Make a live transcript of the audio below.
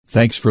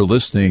Thanks for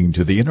listening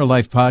to the Inner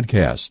Life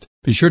Podcast.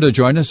 Be sure to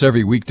join us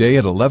every weekday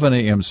at 11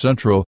 a.m.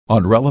 Central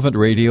on Relevant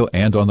Radio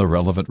and on the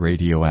Relevant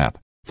Radio app.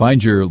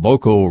 Find your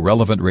local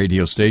Relevant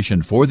Radio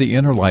station for the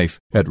Inner Life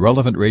at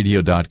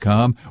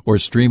relevantradio.com or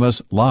stream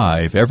us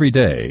live every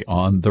day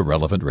on the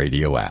Relevant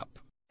Radio app.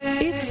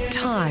 It's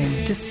time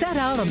to set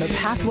out on the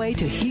pathway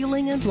to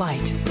healing and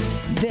light.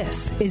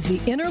 This is the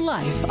Inner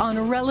Life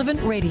on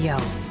Relevant Radio.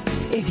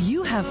 If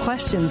you have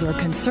questions or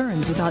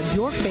concerns about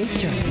your faith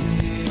journey,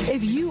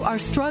 if you are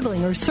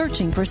struggling or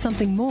searching for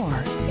something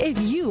more, if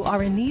you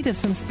are in need of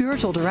some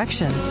spiritual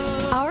direction,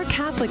 our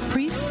Catholic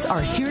priests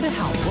are here to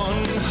help.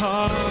 One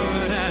heart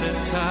at a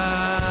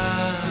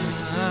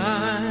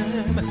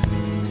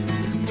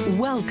time.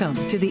 Welcome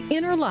to the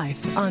Inner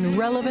Life on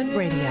Relevant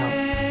Radio.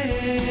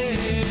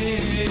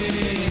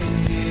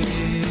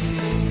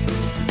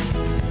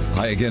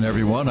 Hi again,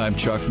 everyone. I'm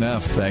Chuck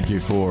Neff. Thank you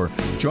for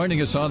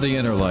joining us on The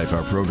Inner Life,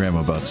 our program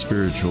about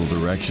spiritual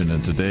direction.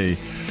 And today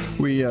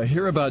we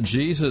hear about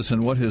Jesus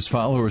and what his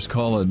followers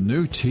call a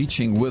new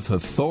teaching with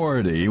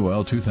authority.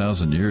 Well,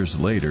 2,000 years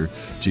later,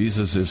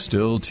 Jesus is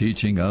still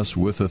teaching us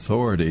with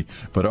authority.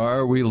 But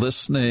are we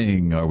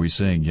listening? Are we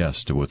saying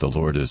yes to what the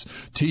Lord is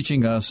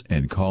teaching us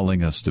and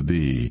calling us to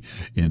be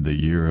in the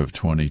year of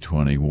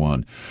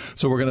 2021?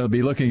 So we're going to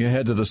be looking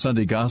ahead to the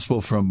Sunday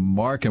Gospel from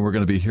Mark, and we're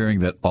going to be hearing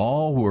that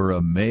all were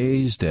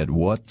amazed at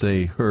what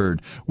they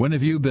heard. When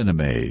have you been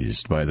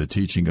amazed by the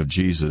teaching of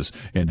Jesus,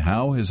 and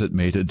how has it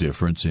made a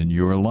difference in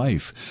your life?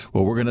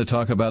 Well, we're going to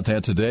talk about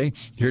that today.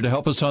 Here to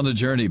help us on the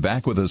journey,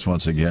 back with us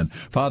once again,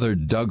 Father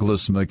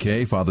Douglas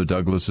McKay. Father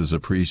Douglas is a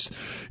priest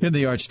in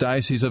the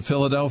Archdiocese of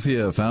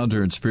Philadelphia,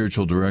 founder and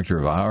spiritual director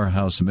of Our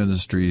House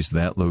Ministries,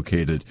 that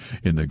located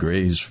in the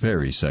Grays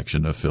Ferry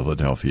section of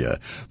Philadelphia.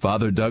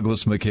 Father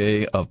Douglas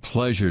McKay, a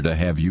pleasure to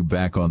have you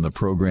back on the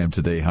program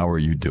today. How are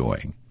you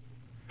doing?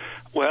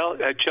 Well,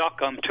 Chuck,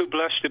 I'm too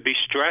blessed to be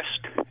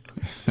stressed,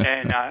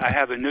 and I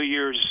have a New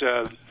Year's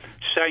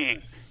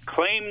saying,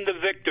 claim the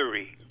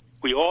victory.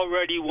 We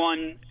already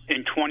won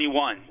in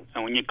 21,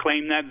 and when you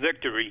claim that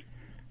victory,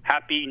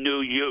 Happy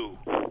New You.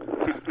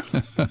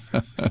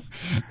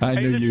 I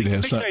knew you'd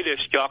have something. Let me say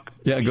this, Chuck.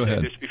 Yeah, go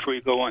ahead. This before you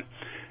go on.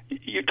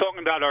 You're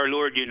talking about our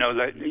Lord, you know,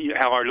 that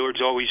how our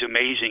Lord's always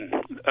amazing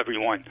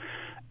everyone.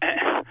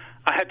 I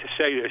have to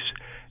say this.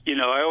 You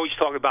know, I always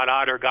talk about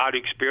outer God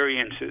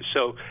experiences.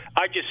 So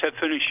I just have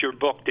finished your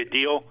book, The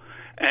Deal,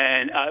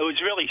 and it was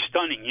really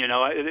stunning. You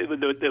know,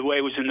 the way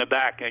it was in the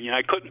back, and you know,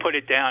 I couldn't put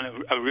it down.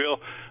 A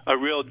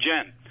real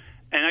gem.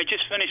 And I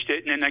just finished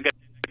it, and then I got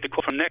the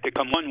call from Nick to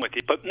come on with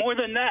it. But more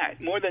than that,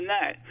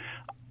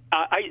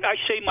 I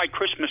say my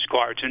Christmas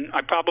cards, and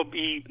I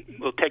probably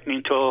will take me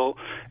until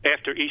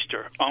after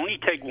Easter. I only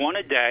take one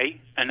a day,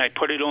 and I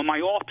put it on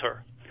my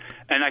altar,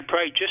 and I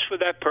pray just for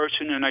that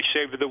person, and I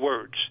savor the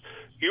words.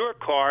 Your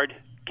card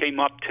came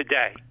up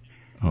today.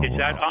 Oh, is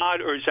that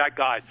odd or is that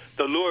God?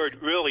 The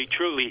Lord really,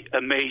 truly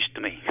amazed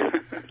me.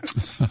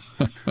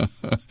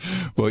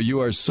 Well,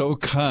 you are so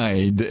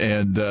kind,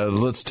 and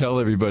let's tell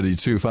everybody,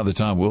 too, Father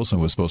Tom Wilson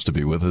was supposed to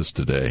be with us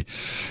today,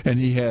 and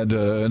he had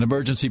an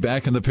emergency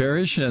back in the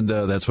parish, and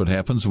that's what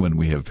happens when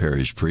we have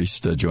parish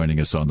priests joining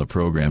us on the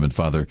program, and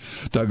Father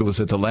Douglas,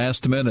 at the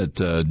last minute,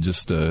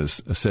 just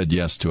said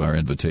yes to our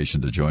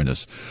invitation to join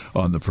us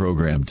on the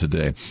program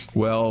today.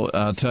 Well,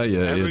 I'll tell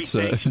you,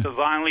 everything's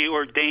divinely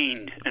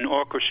ordained and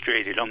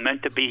orchestrated. I'm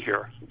meant to be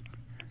here.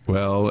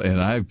 Well,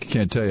 and I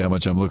can't tell you how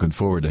much I'm looking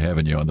forward to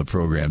having you on the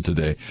program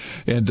today.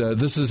 And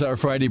this is our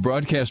Friday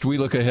broadcast. We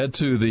look ahead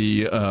to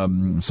the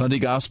Sunday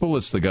Gospel.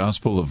 It's the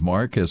Gospel of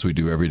Mark, as we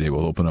do every day.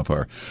 We'll open up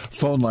our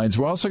phone lines.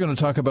 We're also going to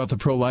talk about the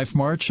Pro-Life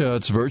March.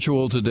 It's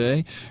virtual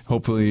today.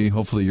 Hopefully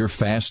you're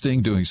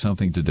fasting, doing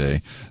something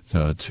today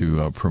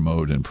to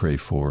promote and pray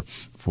for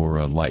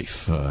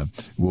life.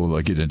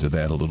 We'll get into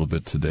that a little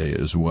bit today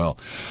as well.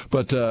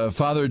 But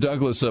Father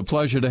Douglas, a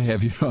pleasure to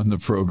have you on the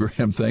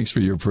program. Thanks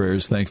for your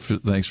prayers. Thanks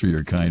for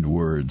your kind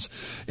words.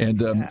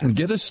 And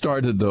get us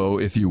started, though,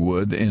 if you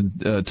would,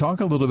 and talk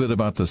a little bit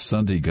about the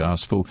Sunday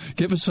Gospel.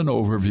 Give us an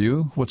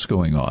overview. What's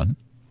going on?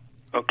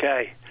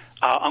 Okay.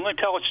 I'm going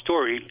to tell a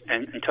story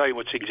and tell you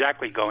what's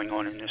exactly going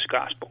on in this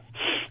gospel.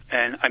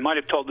 And I might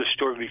have told this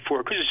story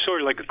before because it's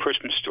sort of like a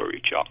Christmas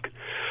story, Chuck.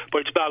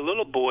 But it's about a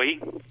little boy,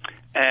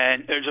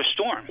 and there's a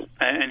storm,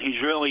 and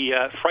he's really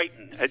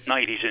frightened at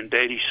night. He's in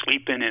bed, he's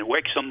sleeping, and it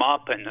wakes him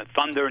up, and the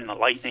thunder and the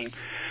lightning.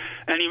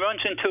 And he runs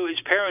into his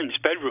parents'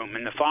 bedroom,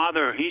 and the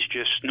father, he's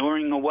just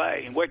snoring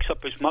away. And wakes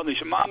up his mother. He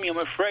says, Mommy, I'm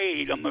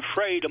afraid. And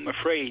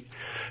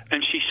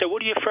she said,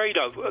 what are you afraid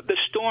of? The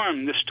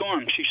storm.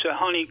 She said,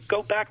 honey,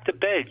 go back to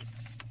bed.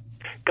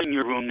 Go in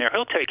your room there.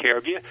 He'll take care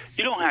of you.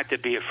 You don't have to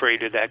be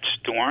afraid of that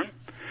storm.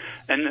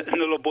 And the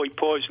little boy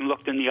paused and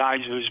looked in the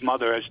eyes of his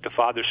mother as the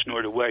father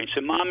snored away. He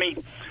said, Mommy,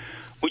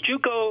 would you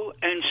go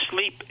and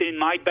sleep in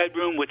my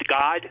bedroom with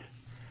God?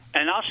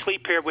 And I'll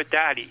sleep here with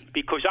Daddy,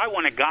 because I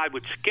want a God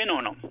with skin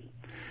on him.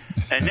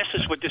 And this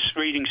is what this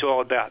reading's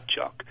all about,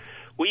 Chuck.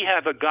 we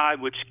have a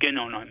God with skin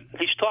on him.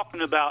 He's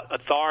talking about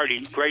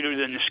authority greater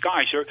than the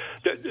skies.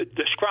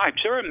 The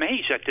scribes, they're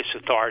amazed at this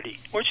authority.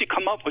 Where's he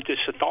come up with this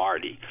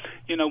authority?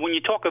 You know, when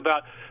you talk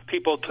about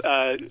people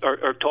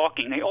are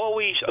talking, they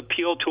always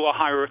appeal to a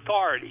higher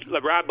authority.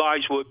 The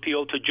rabbis will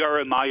appeal to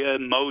Jeremiah,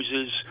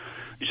 Moses,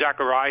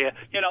 Zechariah.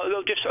 You know,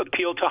 they'll just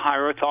appeal to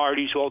higher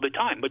authorities all the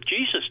time. But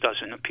Jesus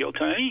doesn't appeal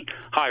to any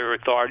higher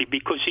authority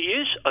because he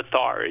is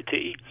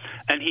authority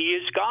and he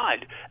is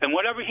God. And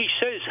whatever he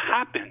says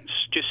happens.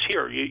 Just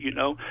here, you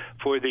know,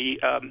 for the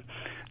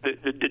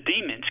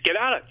demons, get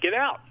out.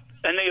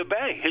 And they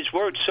obey. His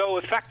word's so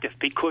effective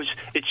because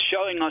it's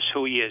showing us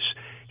who he is.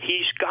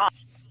 He's God.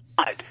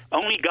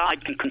 Only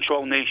God can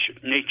control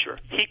nature.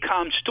 He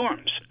calms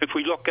storms. If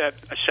we look at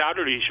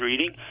Saturday's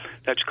reading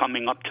that's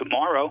coming up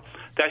tomorrow,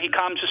 that he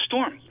calms a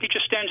storm. He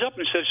just stands up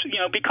and says, you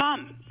know, be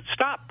calm,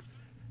 stop.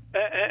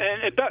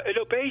 And it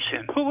obeys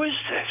him. Who is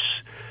this?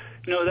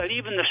 You know, that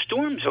even the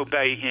storms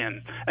obey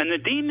him and the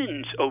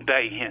demons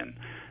obey him.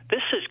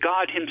 This is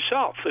God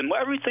himself, and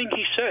everything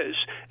he says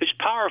is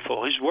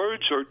powerful. His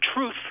words are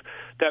truth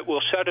that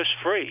will set us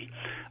free.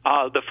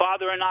 The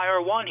Father and I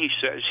are one, he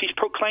says. He's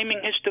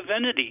proclaiming his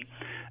divinity.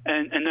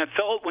 And that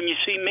felt, when you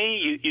see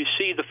me, you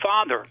see the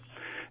Father.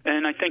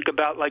 And I think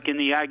about, like, in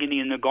the agony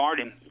in the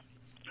garden,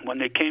 when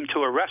they came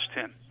to arrest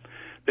him,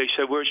 they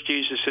said, where's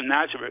Jesus in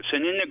Nazareth?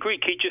 And in the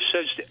Greek, he just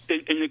says,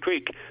 in the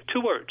Greek,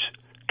 two words,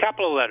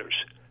 capital letters,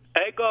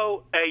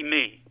 ego,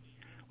 eimi,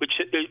 which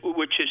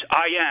is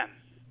I am.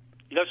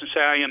 He doesn't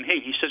say I am he.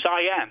 He says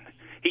I am.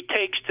 He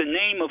takes the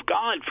name of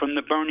God from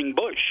the burning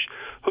bush.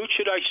 Who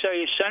should I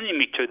say is sending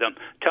me to them?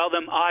 Tell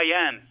them I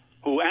am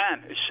who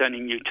am is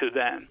sending you to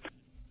them.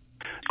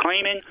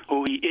 Claiming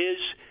who he is,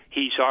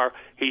 he's our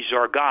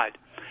God.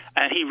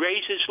 And he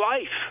raises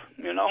life.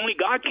 You know, only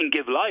God can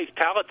give life.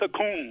 Talitha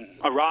kum,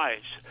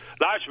 arise.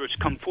 Lazarus,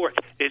 come forth.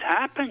 It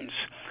happens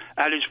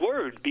at his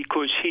word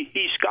because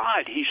he's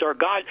God. He's our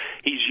God.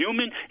 He's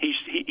human.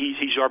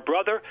 He's our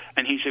brother,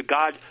 and he's a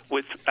God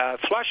with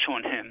flesh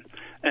on him.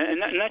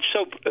 And that's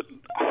so,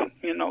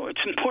 you know,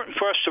 it's important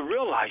for us to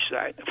realize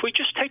that. If we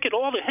just take it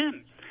all to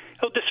him,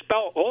 he'll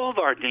dispel all of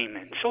our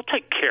demons. He'll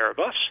take care of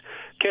us.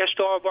 Cast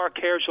all of our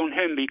cares on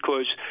him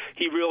because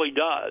he really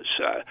does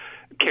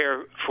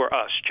care for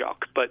us,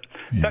 Chuck. But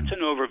that's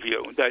an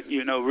overview that,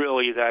 you know,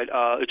 really that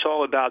it's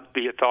all about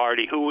the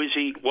authority. Who is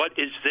he? What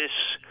is this?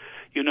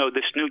 You know,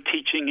 this new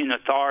teaching in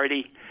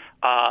authority.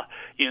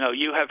 You know,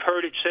 you have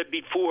heard it said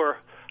before,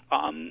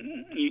 love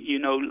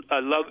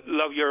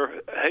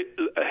your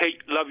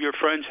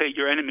friends, hate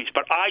your enemies.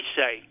 But I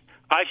say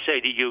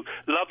to you,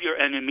 love your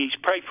enemies,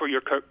 pray for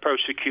your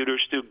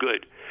persecutors, do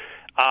good.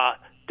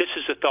 This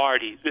is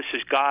authority. This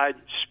is God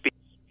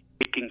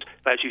speaking.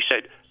 As you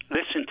said,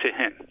 listen to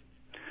him.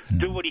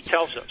 Do what he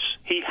tells us.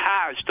 He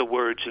has the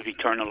words of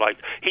eternal life.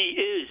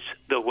 He is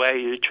the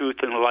way, the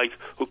truth, and the life,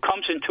 who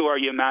comes into our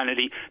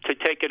humanity to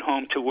take it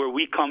home to where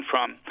we come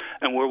from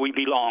and where we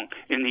belong,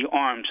 in the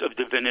arms of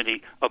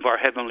divinity of our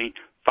Heavenly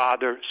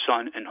Father,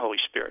 Son, and Holy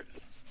Spirit.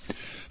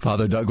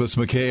 Father Douglas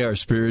McKay, our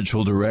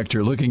spiritual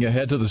director, looking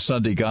ahead to the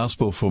Sunday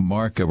Gospel for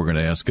Mark. We're going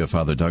to ask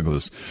Father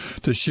Douglas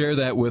to share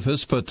that with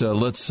us, but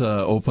let's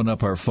open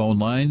up our phone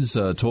lines,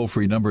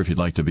 toll-free number if you'd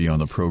like to be on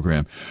the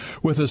program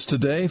with us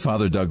today.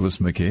 Father Douglas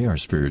McKay, our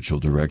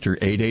spiritual director,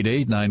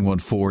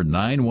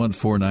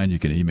 888-914-9149. You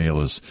can email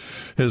us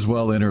as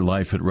well,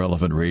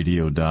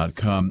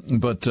 innerlife@relevantradio.com.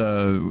 But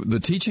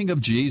the teaching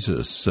of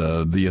Jesus,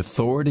 the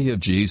authority of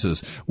Jesus,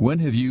 when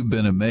have you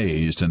been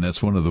amazed? And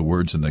that's one of the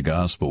words in the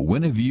Gospel.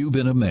 When have you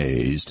been amazed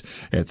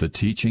at the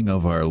teaching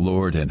of our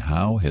Lord, and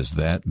how has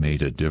that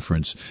made a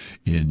difference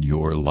in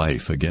your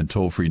life? Again,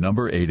 toll-free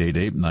number,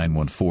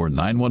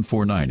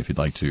 888-914-9149, if you'd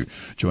like to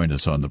join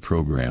us on the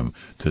program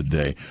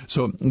today.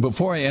 So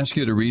before I ask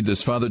you to read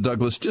this, Father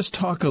Douglas, just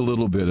talk a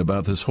little bit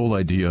about this whole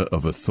idea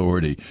of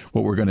authority.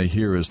 What we're going to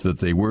hear is that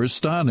they were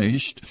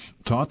astonished,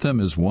 taught them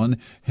as one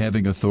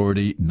having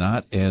authority,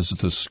 not as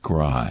the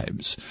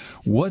scribes.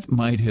 What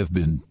might have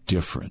been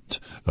different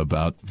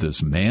about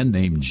this man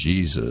named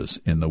Jesus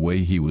in the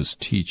way he was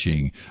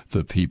teaching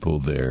the people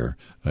there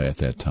at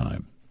that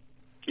time?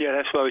 Yeah,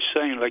 that's what I was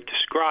saying. Like the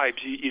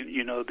scribes,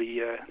 you know,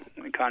 the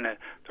kind of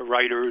the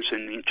writers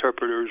and the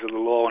interpreters of the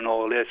law and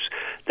all of this,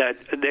 that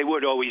they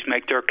would always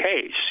make their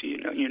case,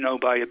 you know,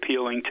 by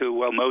appealing to,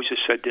 well, Moses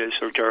said this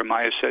or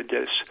Jeremiah said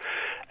this.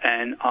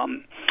 And,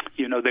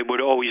 you know, they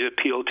would always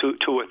appeal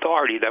to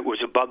authority that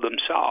was above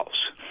themselves.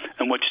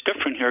 And what's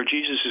different here,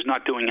 Jesus is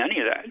not doing any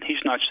of that.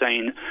 He's not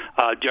saying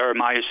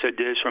Jeremiah said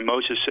this or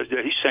Moses said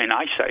that. He's saying,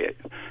 I say it.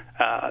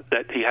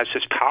 That he has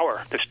this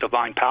power, this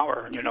divine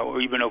power, you know,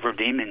 even over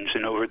demons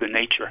and over the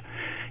nature.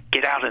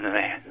 Get out of the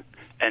man.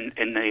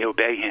 And they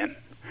obey him.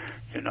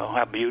 You know,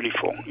 how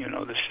beautiful. You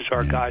know, this is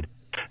our God.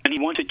 And he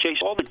wants to chase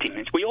all the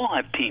demons. We all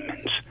have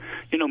demons.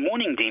 You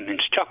morning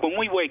demons, Chuck, when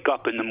we wake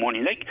up in the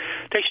morning,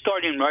 they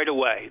start in right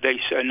away.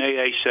 An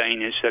AA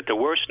saying is that the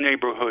worst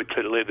neighborhood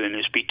to live in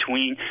is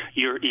between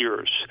your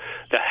ears.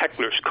 The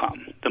hecklers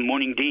come. The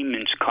morning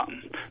demons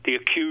come. The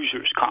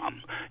accusers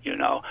come.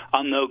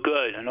 I'm no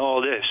good and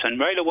all this. And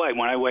right away,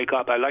 when I wake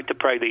up, I like to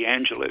pray the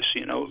Angelus.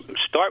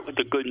 Start with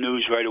the good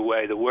news right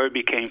away. The Word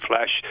became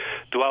flesh,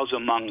 dwells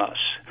among us.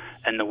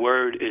 And the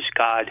Word is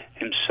God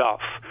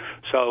Himself.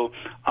 So,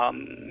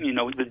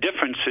 the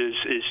difference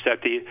is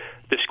that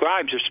the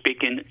scribes are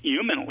speaking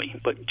humanly,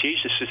 but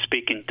Jesus is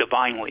speaking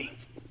divinely.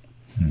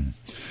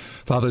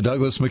 Father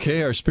Douglas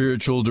McKay, our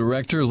spiritual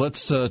director,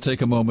 let's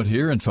take a moment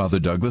here. And Father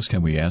Douglas,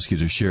 can we ask you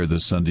to share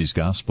this Sunday's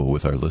Gospel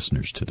with our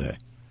listeners today?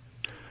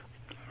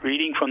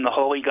 Reading from the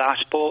Holy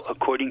Gospel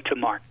according to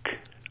Mark.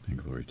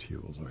 And glory to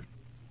you, O Lord.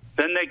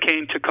 Then they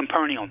came to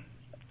Capernaum,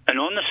 and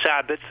on the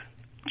Sabbath,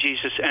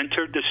 Jesus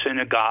entered the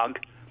synagogue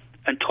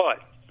and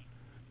taught.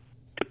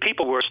 The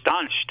people were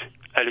astonished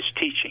at his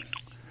teaching,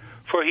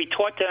 for he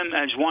taught them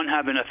as one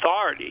having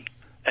authority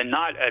and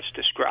not as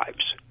the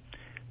scribes.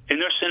 In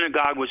their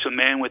synagogue was a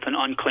man with an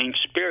unclean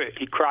spirit.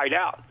 He cried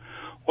out,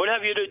 "What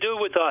have you to do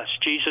with us,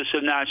 Jesus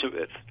of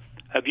Nazareth?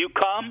 Have you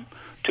come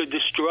to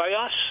destroy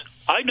us?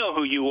 I know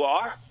who you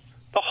are,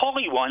 the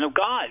Holy One of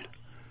God."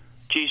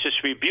 Jesus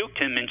rebuked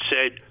him and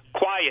said,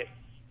 "Quiet,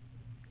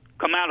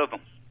 come out of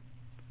him."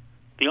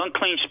 The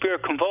unclean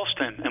spirit convulsed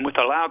him, and with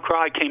a loud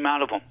cry came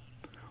out of him.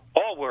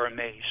 All were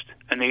amazed,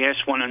 and they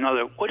asked one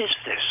another, "What is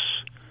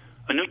this?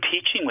 A new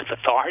teaching with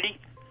authority?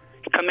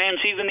 He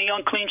commands even the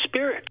unclean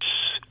spirits,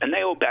 and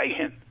they obey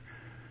him."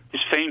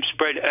 His fame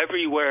spread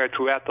everywhere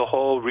throughout the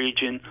whole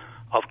region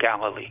of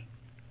Galilee.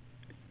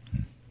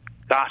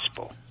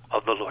 Gospel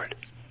of the Lord.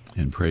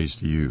 And praise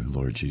to you,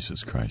 Lord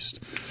Jesus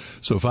Christ.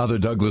 So, Father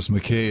Douglas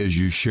McKay, as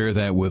you share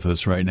that with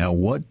us right now,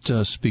 what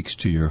speaks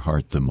to your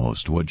heart the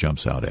most? What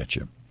jumps out at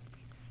you?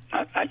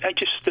 I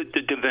just,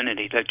 the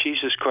divinity that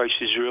Jesus Christ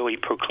is really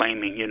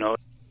proclaiming,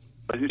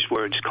 his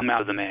words come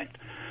out of the man,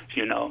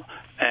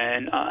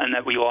 and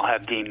that we all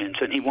have demons,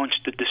 and he wants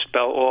to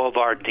dispel all of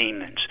our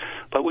demons.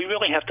 But we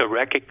really have to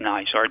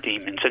recognize our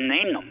demons and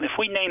name them. If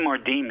we name our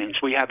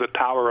demons, we have a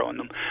power on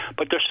them.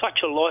 But there's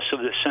such a loss of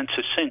the sense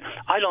of sin.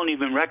 I don't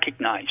even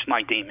recognize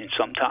my demons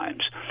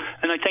sometimes.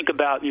 And I think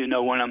about,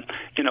 when I'm,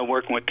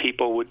 working with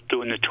people with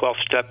doing the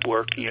 12-step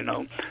work, and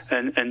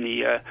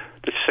the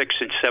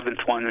 6th and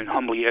 7th one, and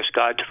humbly ask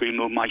God to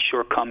remove my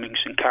shortcomings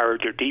and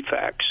character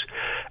defects.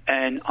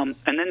 And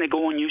then they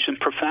go on using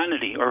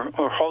profanity or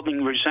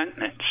holding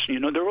resentments.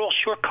 They're all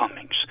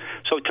shortcomings.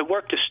 So to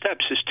work the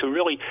steps is to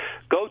really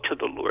go to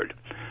the Lord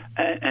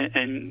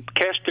and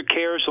cast their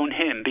cares on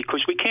Him,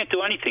 because we can't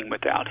do anything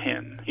without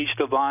Him. He's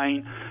the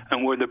vine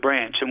and we're the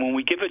branch. And when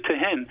we give it to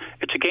Him,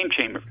 it's a game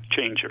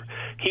changer.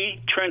 He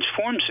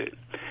transforms it.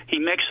 He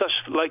makes us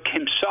like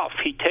Himself.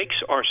 He takes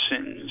our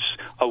sins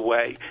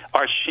away,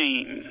 our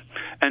shame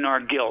and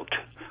our guilt,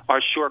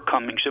 our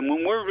shortcomings. And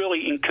when we're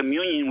really in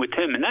communion with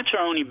Him, and that's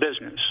our only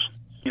business.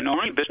 Our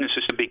only business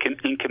is to be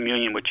in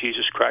communion with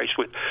Jesus Christ,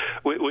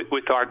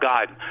 with our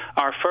God.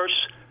 Our first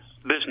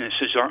business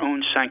is our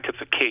own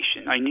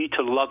sanctification. I need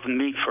to love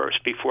me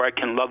first before I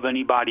can love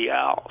anybody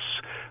else.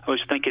 I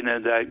was thinking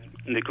of that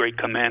in the great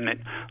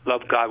commandment,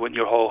 love God with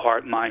your whole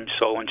heart, mind,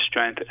 soul, and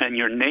strength, and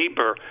your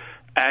neighbor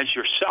as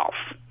yourself.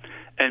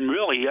 And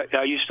really,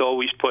 I used to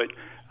always put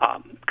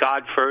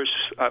God first,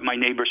 my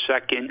neighbor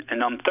second,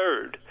 and I'm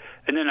third.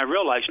 And then I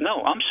realized,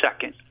 no, I'm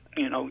second.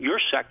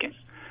 You're second.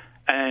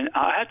 And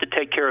I had to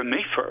take care of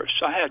me first.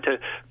 I had to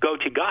go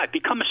to God,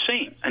 become a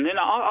saint, and then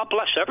I'll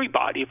bless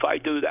everybody if I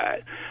do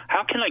that.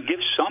 How can I give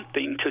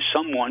something to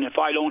someone if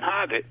I don't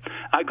have it?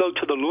 I go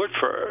to the Lord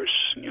first.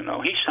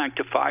 He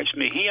sanctifies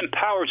me. He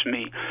empowers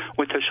me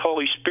with His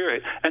Holy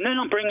Spirit, and then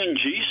I'm bringing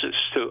Jesus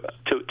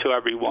to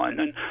everyone.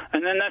 And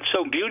then that's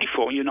so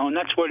beautiful, and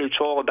that's what it's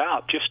all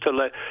about, just to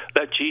let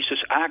Jesus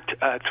act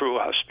through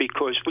us,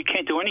 because we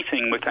can't do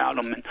anything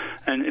without Him.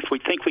 And if we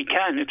think we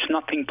can, it's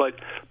nothing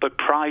but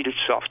pride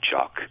itself,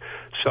 Chuck.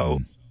 So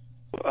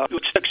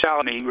what sticks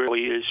out to me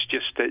really is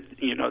just that,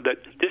 that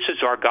this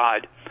is our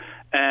God,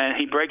 and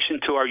He breaks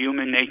into our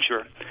human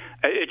nature.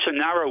 It's a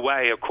narrow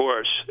way, of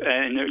course,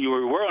 and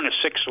we're on a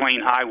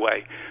 6-lane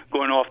highway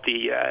going off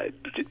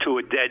to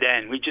a dead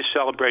end. We just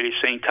celebrated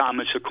St.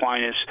 Thomas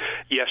Aquinas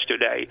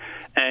yesterday,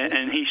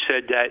 and he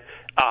said that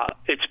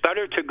it's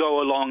better to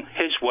go along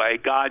His way,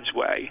 God's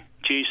way,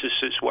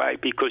 Jesus' way,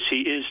 because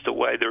He is the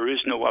way. There is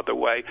no other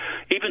way.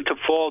 Even to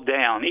fall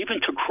down, even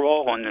to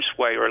crawl on this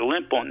way or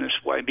limp on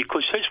this way,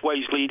 because His way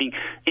is leading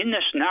in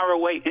this narrow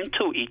way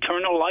into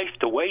eternal life,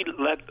 the way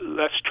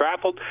less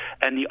traveled,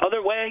 and the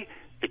other way,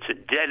 it's a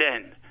dead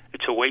end.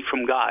 It's away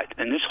from God.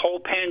 And this whole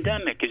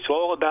pandemic is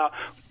all about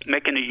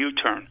making a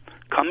U-turn,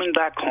 coming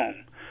back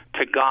home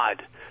to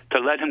God, to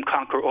let Him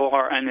conquer all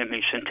our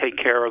enemies and take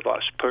care of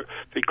us,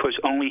 because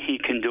only He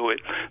can do it.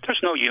 There's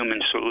no human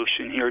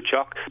solution here,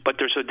 Chuck, but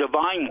there's a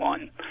divine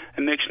one.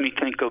 It makes me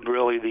think of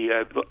really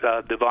the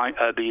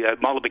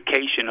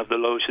multiplication of the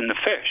loaves and the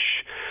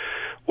fish,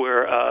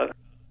 where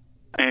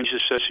And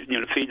Jesus says,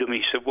 feed them.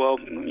 He said, well,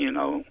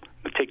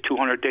 it take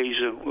 200 days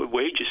of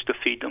wages to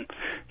feed them.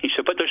 He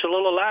said, but there's a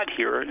little lad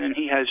here, and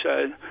he has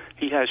 2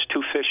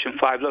 fish and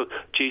 5 loaves.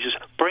 Jesus,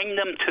 bring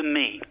them to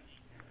me.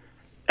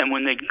 And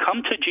when they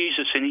come to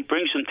Jesus and he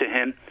brings them to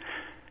him,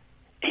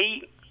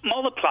 he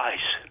multiplies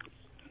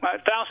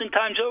 1,000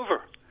 times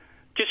over.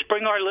 Just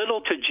bring our little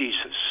to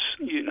Jesus.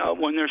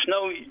 When there's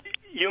no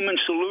human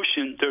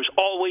solution, there's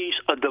always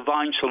a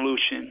divine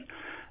solution.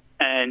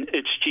 And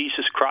it's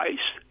Jesus Christ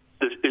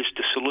that is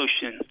the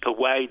solution, the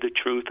way, the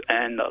truth,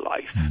 and the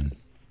life.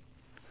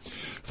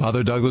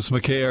 Father Douglas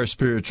McKay, our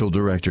spiritual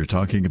director,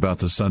 talking about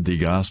the Sunday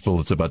Gospel.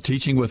 It's about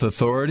teaching with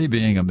authority,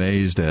 being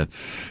amazed at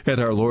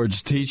our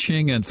Lord's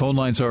teaching. And phone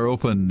lines are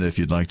open if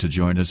you'd like to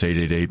join us,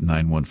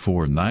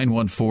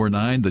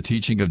 888-914-9149, the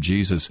teaching of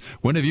Jesus.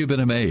 When have you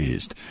been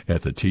amazed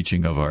at the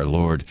teaching of our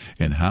Lord,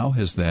 and how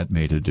has that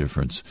made a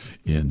difference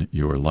in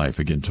your life?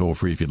 Again, toll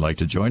free if you'd like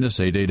to join us,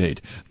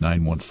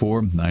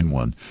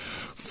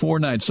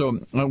 888-914-9149. So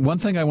one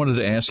thing I wanted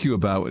to ask you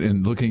about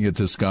in looking at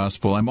this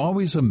gospel, I'm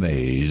always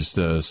amazed,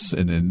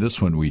 and in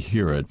this one we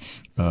hear it,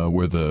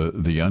 where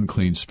the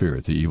unclean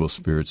spirit, the evil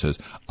spirit says,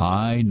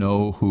 I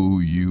know who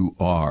you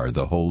are,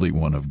 the Holy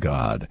One of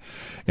God.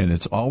 And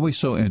it's always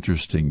so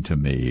interesting to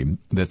me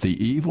that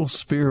the evil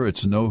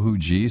spirits know who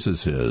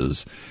Jesus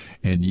is,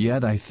 and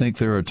yet I think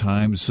there are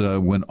times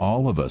when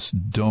all of us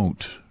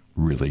don't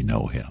really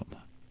know him.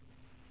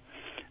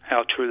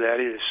 How true that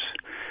is.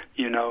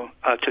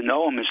 To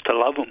know him is to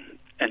love him,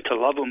 and to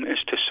love him is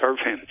to serve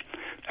him.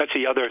 That's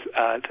the other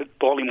the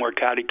Baltimore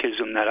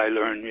Catechism that I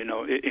learned,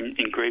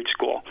 in grade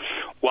school.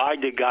 Why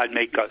did God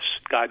make us?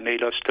 God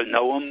made us to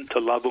know him, to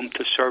love him,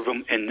 to serve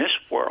him in this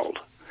world,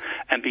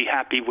 and be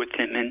happy with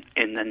him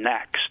in the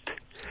next.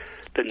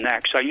 The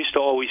next. I used to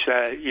always,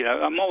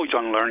 I'm always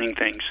unlearning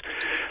things.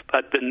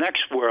 But the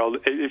next world,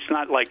 it's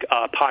not like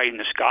a pie in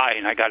the sky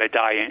and I got to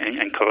die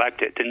and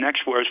collect it. The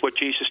next world is what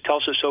Jesus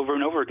tells us over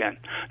and over again.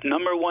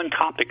 Number one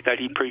topic that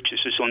he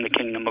preaches is on the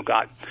kingdom of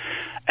God.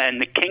 And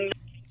the kingdom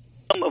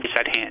is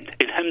at hand.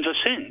 It hems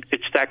us in.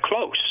 It's that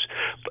close.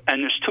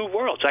 And there's 2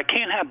 worlds. I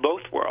can't have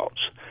both worlds,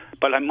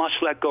 but I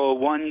must let go of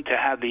one to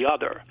have the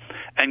other.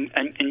 And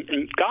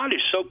God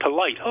is so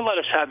polite. He'll let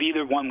us have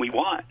either one we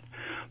want.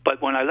 But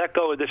when I let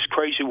go of this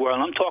crazy world,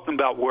 I'm talking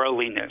about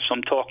worldliness.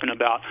 I'm talking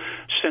about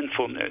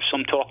sinfulness.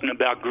 I'm talking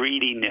about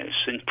greediness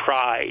and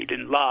pride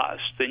and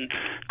lust and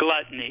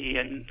gluttony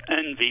and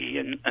envy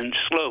and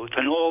sloth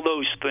and all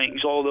those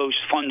things, all those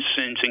fun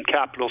sins and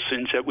capital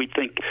sins that we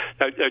think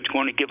are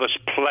going to give us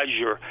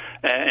pleasure,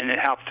 and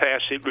how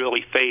fast it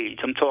really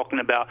fades. I'm talking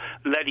about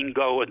letting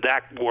go of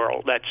that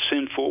world, that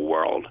sinful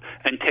world,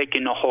 and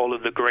taking a hold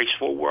of the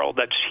graceful world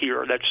that's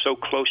here, that's so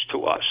close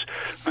to us.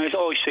 I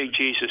always say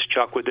Jesus,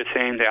 Chuck, with his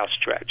hand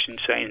outstretched and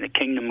saying the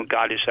kingdom of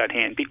God is at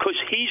hand, because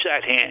he's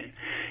at hand.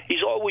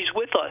 He's always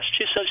with us,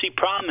 just as he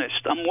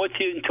promised. I'm with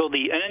you until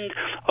the end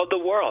of the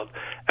world.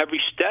 Every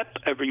step,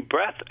 every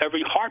breath,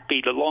 every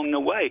heartbeat along the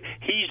way,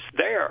 he's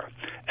there.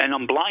 And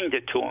I'm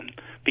blinded to him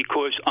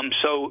because I'm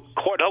so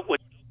caught up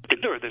with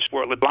this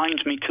world. It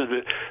blinds me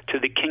to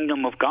the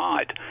kingdom of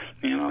God.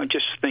 I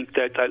just think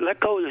that I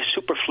let go of the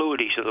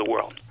superfluities of the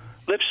world.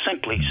 Live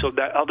simply so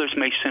that others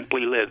may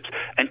simply live.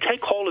 And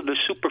take hold of the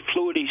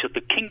superfluities of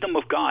the kingdom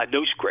of God,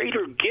 those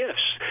greater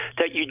gifts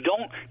that you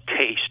don't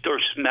taste or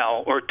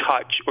smell or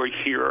touch or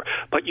hear,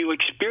 but you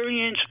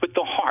experience with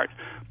the heart.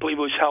 I believe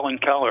it was Helen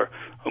Keller,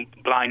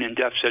 blind and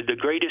deaf, said the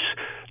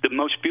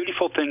most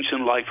beautiful things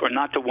in life are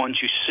not the ones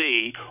you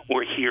see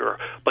or hear,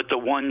 but the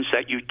ones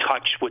that you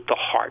touch with the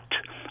heart.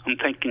 I'm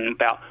thinking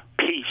about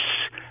peace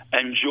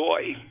and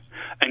joy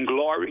and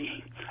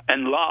glory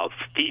and love,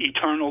 the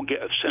eternal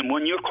gifts. And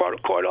when you're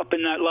caught up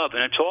in that love,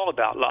 and it's all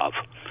about love,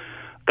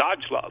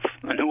 God's love,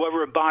 and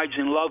whoever abides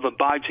in love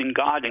abides in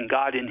God and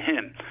God in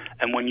him.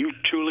 And when you're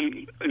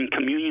truly in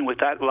communion with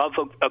that love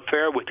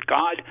affair with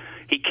God,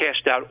 he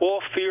casts out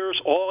all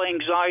fears, all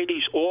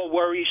anxieties, all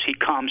worries. He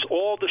calms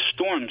all the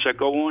storms that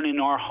go on in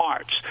our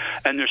hearts.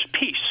 And there's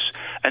peace,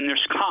 and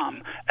there's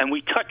calm, and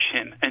we touch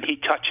him, and he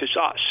touches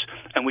us,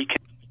 and we can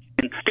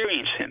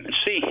experience him and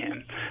see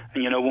him,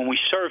 and when we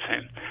serve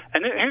him.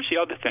 And here's the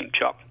other thing,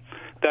 Chuck,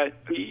 that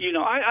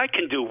I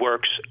can do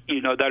works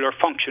that are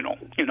functional,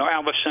 out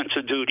of a sense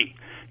of duty,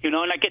 and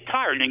I get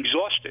tired and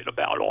exhausted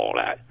about all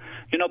that,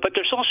 but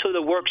there's also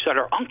the works that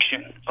are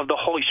unction of the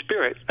Holy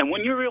Spirit. And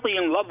when you're really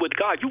in love with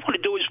God, you want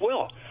to do his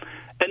will.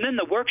 And then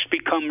the works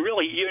become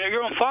really,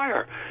 you're on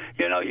fire.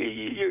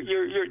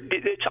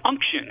 It's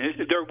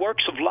unction. They're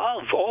works of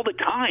love all the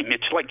time.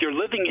 It's like you're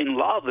living in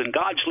love and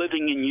God's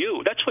living in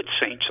you. That's what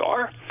saints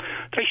are.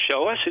 They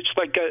show us. It's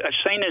like a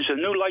saint is a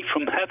new light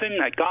from heaven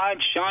that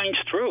God shines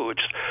through.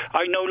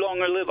 I no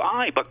longer live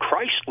I, but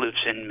Christ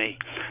lives in me.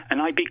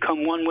 And I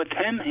become one with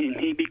him, and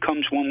he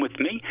becomes one with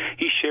me.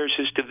 He shares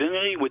his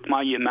divinity with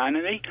my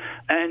humanity,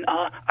 and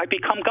I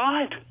become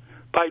God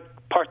by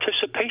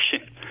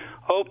participation.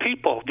 Oh,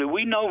 people, do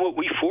we know what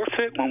we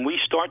forfeit when we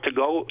start to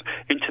go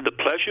into the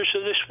pleasures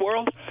of this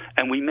world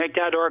and we make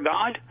that our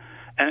God?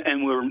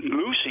 And we're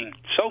losing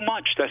so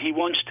much that he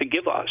wants to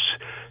give us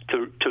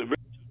to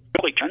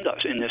really turned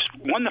us in this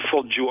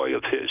wonderful joy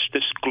of his,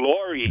 this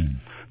glory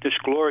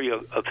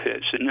of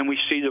his. And then we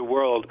see the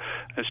world,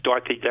 as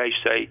Dorothy Day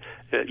say,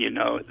 that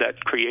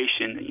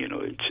creation,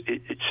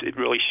 it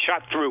really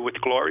shot through with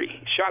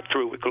glory. You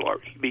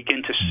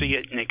begin to see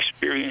it and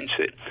experience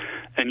it,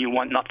 and you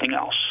want nothing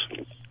else.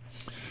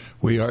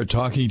 We are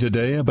talking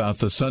today about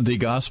the Sunday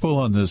Gospel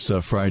on this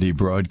Friday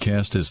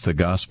broadcast. It's the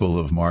Gospel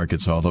of Mark.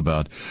 It's all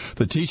about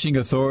the teaching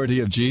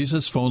authority of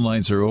Jesus. Phone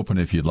lines are open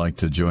if you'd like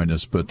to join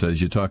us. But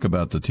as you talk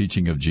about the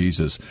teaching of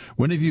Jesus,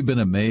 when have you been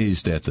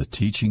amazed at the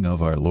teaching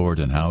of our Lord,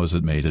 and how has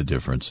it made a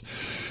difference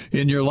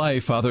in your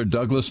life? Father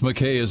Douglas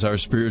McKay is our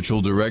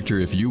spiritual director.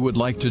 If you would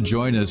like to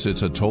join us,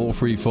 it's a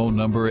toll-free phone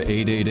number,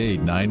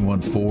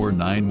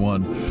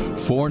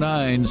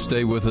 888-914-9149.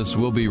 Stay with us.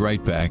 We'll be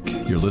right back.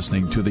 You're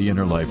listening to The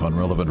Inner Life on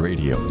Relevant Radio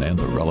and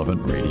the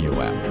Relevant Radio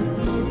app.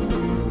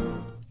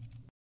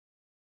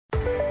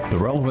 The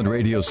Relevant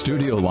Radio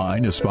studio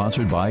line is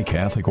sponsored by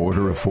Catholic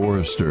Order of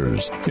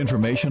Foresters.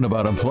 Information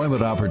about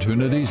employment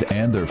opportunities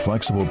and their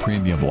flexible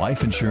premium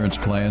life insurance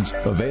plans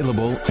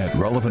available at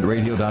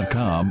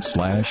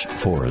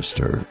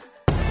relevantradio.com/forester.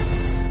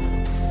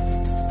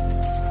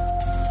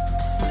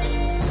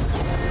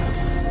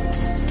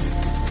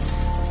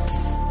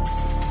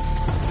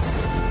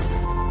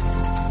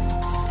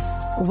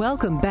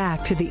 Welcome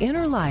back to The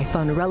Inner Life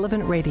on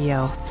Relevant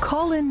Radio.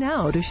 Call in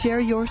now to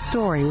share your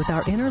story with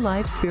our Inner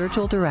Life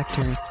spiritual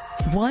directors.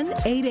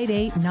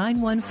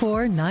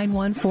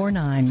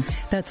 1-888-914-9149.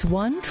 That's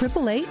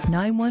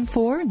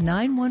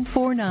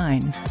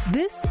 1-888-914-9149.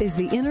 This is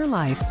The Inner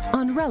Life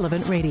on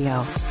Relevant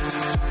Radio.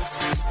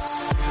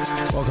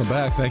 Welcome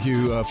back. Thank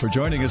you for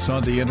joining us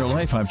on The Inner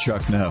Life. I'm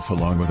Chuck Neff,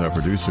 along with our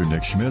producer,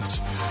 Nick Schmitz.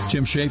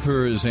 Jim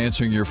Schaefer is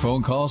answering your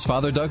phone calls.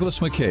 Father Douglas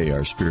McKay,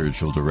 our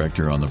spiritual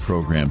director on the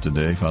program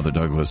today. Father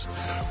Douglas,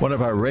 one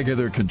of our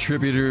regular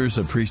contributors,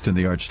 a priest in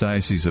the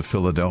Archdiocese of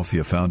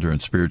Philadelphia, founder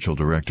and spiritual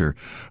director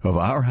of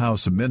Our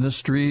House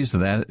Ministries.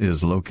 That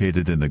is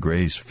located in the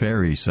Grays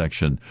Ferry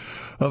section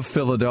of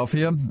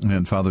Philadelphia.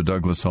 And Father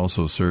Douglas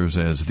also serves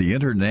as the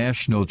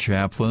international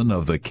chaplain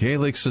of the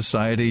Catholic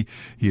Society.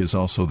 He is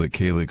also the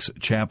Catholic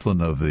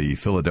chaplain of the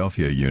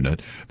Philadelphia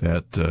unit,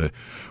 that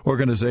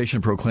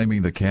organization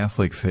proclaiming the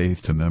Catholic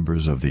faith to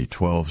members of the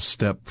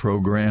 12-step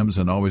programs.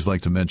 And always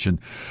like to mention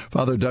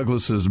Father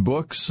Douglas's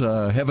books,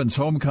 Heaven's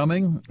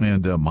Homecoming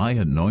and My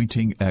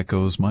Anointing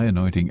Echoes. My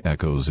Anointing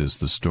Echoes is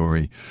the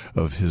story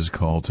of his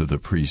call to the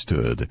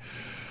priesthood.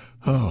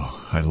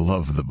 Oh, I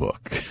love the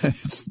book.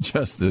 It's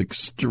just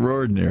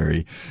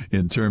extraordinary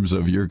in terms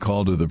of your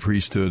call to the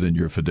priesthood and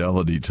your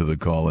fidelity to the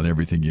call and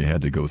everything you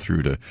had to go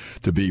through to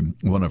be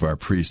one of our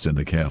priests in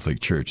the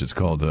Catholic Church. It's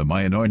called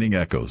My Anointing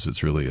Echoes.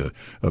 It's really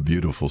a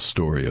beautiful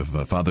story of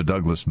Father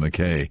Douglas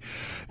McKay.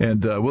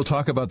 And we'll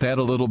talk about that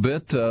a little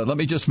bit. Let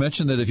me just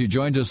mention that if you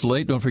joined us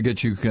late, don't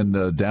forget you can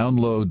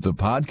download the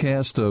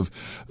podcast of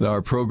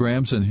our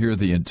programs and hear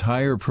the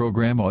entire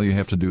program. All you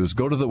have to do is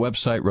go to the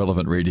website,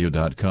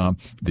 relevantradio.com,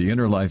 the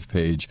Inner Life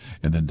page,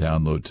 and then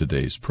download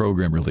today's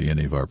program, really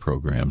any of our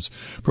programs.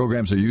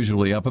 Programs are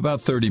usually up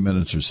about 30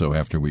 minutes or so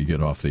after we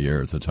get off the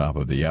air at the top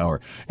of the hour.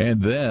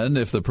 And then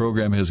if the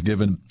program has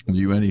given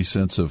you any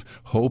sense of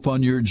hope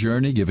on your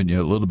journey, given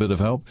you a little bit of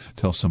help,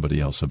 tell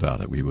somebody else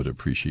about it. We would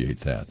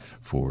appreciate that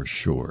for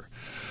sure.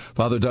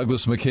 Father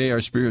Douglas McKay,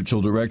 our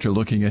spiritual director,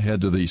 looking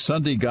ahead to the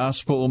Sunday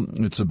Gospel.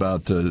 It's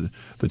about the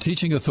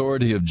teaching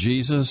authority of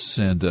Jesus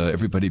and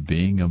everybody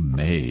being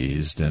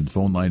amazed. And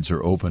phone lines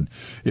are open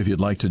if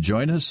you'd like to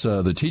join us.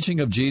 The teaching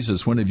of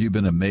Jesus. When have you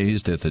been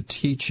amazed at the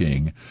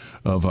teaching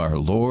of our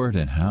Lord,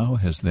 and how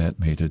has that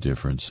made a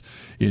difference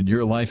in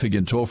your life?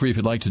 Again, toll free if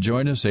you'd like to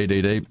join us,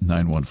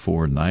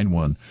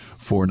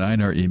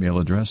 888-914-9149. Our email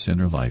address,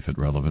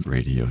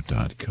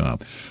 innerlife@relevantradio.com.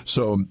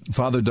 So,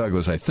 Father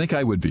Douglas, I think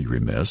I would be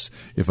remiss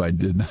if I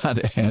did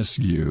not ask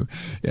you,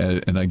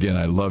 and again,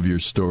 I love your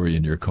story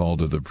and your call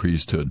to the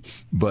priesthood,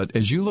 but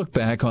as you look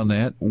back on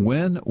that,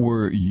 when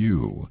were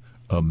you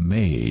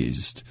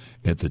amazed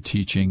at the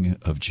teaching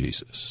of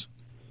Jesus?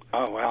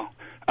 Oh, well.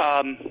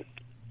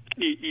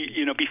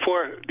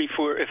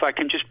 Before, if I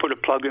can just put a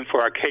plug in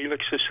for our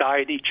Catholic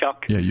Society,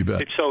 Chuck. Yeah, you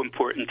bet. It's so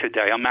important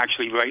today. I'm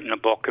actually writing a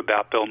book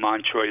about Bill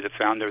Montroy, the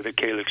founder of the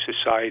Catholic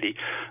Society,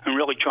 and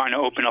really trying to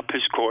open up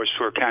his course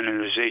for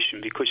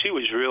canonization, because he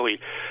was really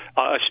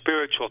a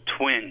spiritual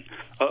twin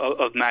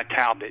of Matt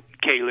Talbot.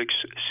 Calyx,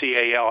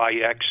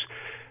 C-A-L-I-X,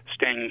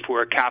 standing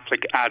for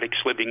Catholic addicts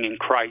living in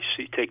Christ.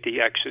 You take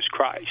the X as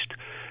Christ.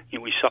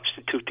 We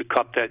substitute the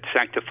cup that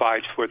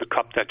sanctifies for the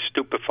cup that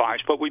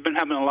stupefies. But we've been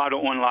having a lot of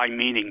online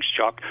meetings,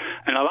 Chuck,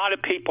 and a lot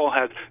of people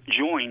have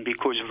joined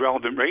because of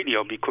Relevant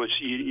Radio, because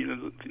a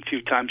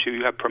few times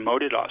you have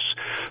promoted us.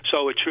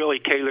 So it's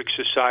really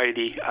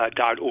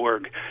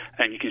calyxsociety.org,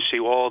 and you can see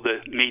all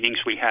the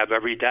meetings we have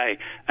every day,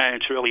 and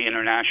it's really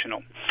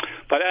international.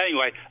 But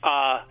anyway,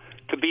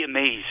 to be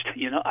amazed,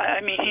 he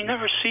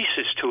never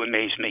ceases to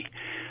amaze me.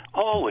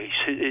 Always,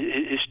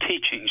 his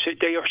teachings,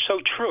 they are so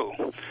true.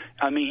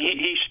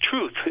 He's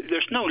truth.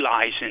 There's no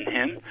lies in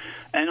him.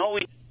 And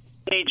always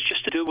needs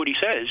just to do what he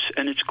says,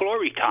 and it's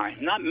glory time,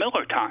 not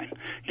Miller time.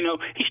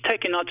 He's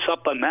taking us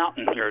up a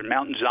mountain here,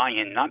 Mount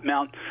Zion, not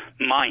Mount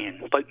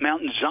Mayan, but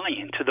Mount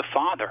Zion, to the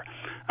Father.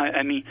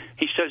 I mean,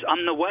 he says,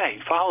 I'm the way,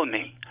 follow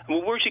me.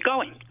 Well, where's he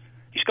going?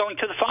 He's going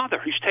to the Father.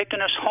 He's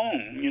taking us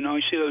home. You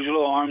see those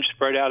little arms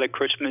spread out at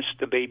Christmas,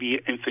 the baby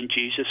infant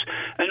Jesus.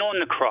 And on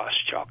the cross,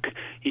 Chuck,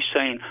 he's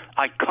saying,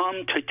 I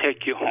come to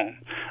take you home.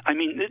 I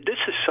mean, this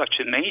is such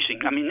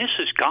amazing. I mean, this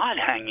is God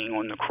hanging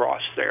on the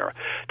cross there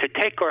to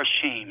take our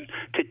shame,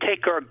 to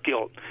take our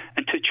guilt,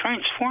 and to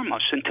transform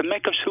us and to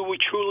make us who we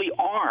truly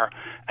are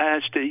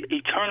as the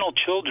eternal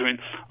children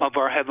of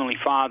our Heavenly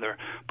Father.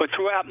 But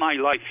throughout my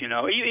life,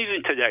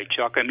 even today,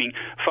 Chuck, I mean,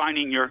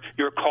 finding your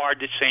card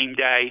the same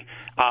day,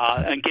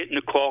 and getting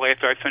a call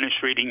after I finish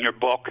reading your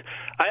book.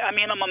 I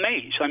mean, I'm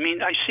amazed. I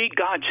mean, I see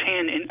God's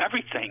hand in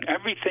everything.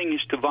 Everything is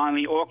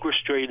divinely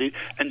orchestrated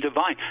and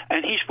divine,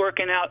 and he's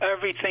working out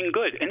everything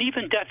good, and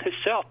even death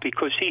itself,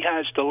 because he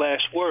has the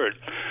last word.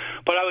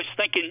 But I was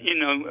thinking,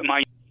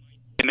 my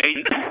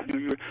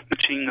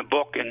mentioning the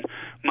book and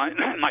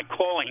my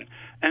calling,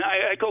 and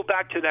I go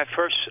back to that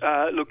first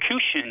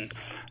locution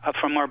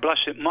from our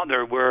Blessed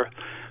Mother, where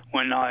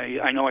when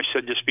I know I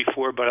said this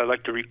before, but I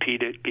like to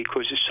repeat it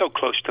because it's so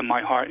close to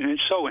my heart and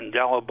it's so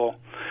indelible.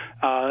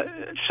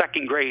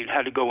 Second grade,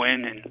 had to go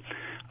in,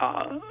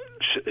 and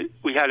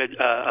we had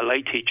a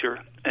lay teacher,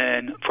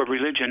 and for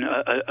religion,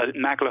 a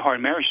Immaculate Heart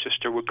Mary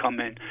sister would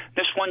come in.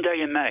 This one day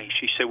in May,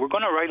 she said, we're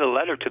going to write a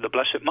letter to the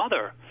Blessed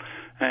Mother.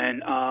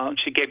 And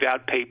she gave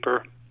out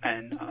paper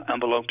and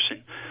envelopes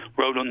and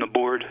wrote on the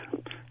board,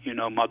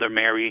 Mother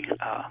Mary,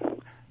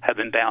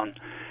 heaven bound.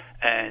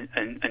 And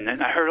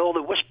then I heard all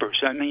the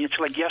whispers. I mean, it's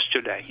like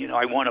yesterday.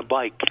 I want a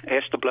bike.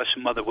 Ask the Blessed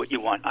Mother what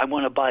you want. I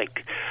want a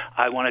bike.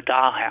 I want a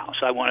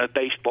dollhouse. I want a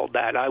baseball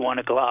bat. I want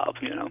a glove,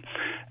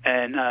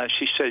 And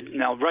she said,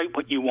 now write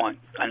what you want.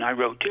 And I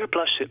wrote, Dear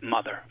Blessed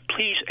Mother,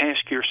 please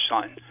ask your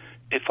son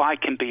if I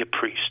can be a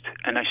priest.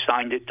 And I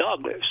signed it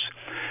Douglas.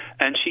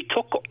 And she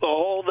took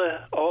all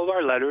of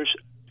our letters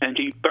and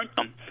she burnt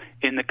them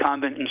in the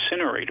convent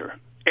incinerator,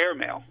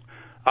 airmail.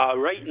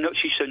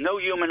 She said, no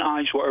human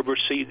eyes will ever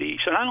see these.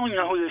 And I don't even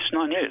know who this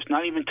nun is,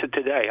 not even to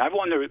today. I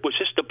wonder, was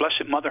this the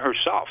Blessed Mother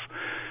herself?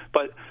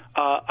 But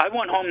I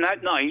went home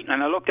that night,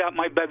 and I looked out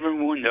my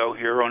bedroom window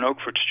here on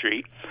Oakford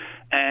Street,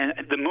 and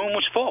the moon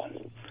was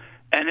full.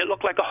 And it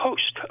looked like a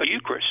host, a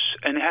Eucharist,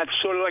 and it had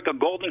sort of like a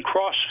golden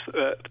cross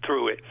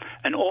through it.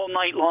 And all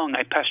night long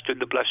I pestered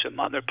the Blessed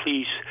Mother,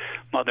 please,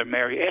 Mother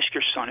Mary, ask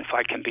your son if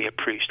I can be a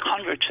priest,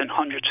 hundreds and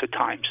hundreds of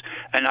times.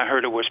 And I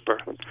heard a whisper,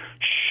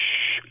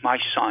 shh, my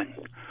son,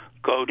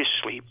 go to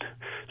sleep.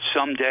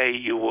 Someday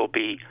you will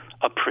be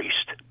a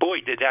priest.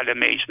 Boy, did that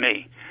amaze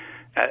me.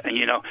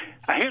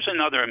 Here's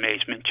another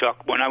amazement,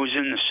 Chuck. When I was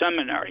in the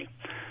seminary,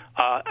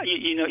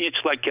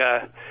 it's like...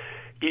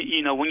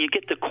 when you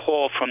get the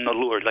call from the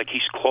Lord, like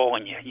he's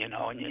calling you,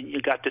 and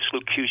you got this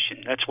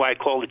locution. That's why I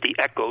call it the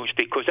echoes,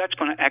 because that's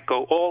going to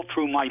echo all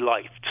through my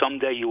life.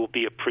 Someday you will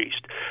be a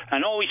priest.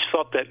 And I always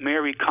felt that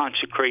Mary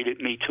consecrated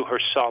me to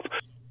herself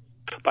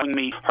by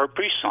me, her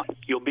priest son.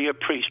 You'll be a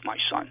priest, my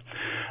son.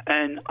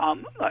 And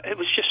it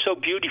was just so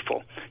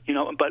beautiful,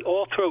 but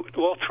all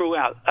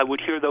throughout, I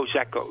would hear those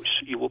echoes.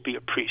 You will be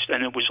a priest.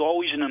 And it was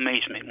always an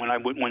amazement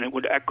when it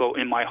would echo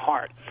in my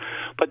heart.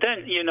 But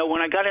then,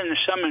 when I got in the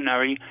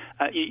seminary,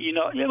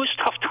 it was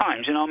tough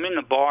times. I'm in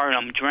the bar and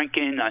I'm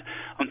drinking.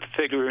 I'm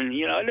figuring,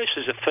 this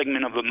is a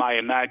figment of my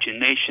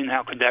imagination.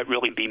 How could that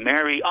really be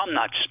Mary? I'm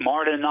not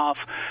smart enough.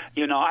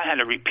 I had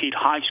to repeat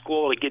high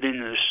school to get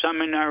into the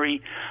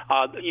seminary.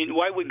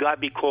 Why would God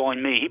be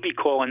calling me? He'd be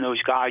calling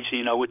those guys,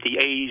 with the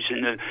A's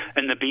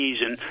and the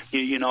B's, and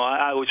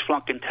I was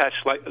flunking tests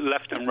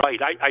left and right.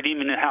 I didn't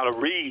even know how to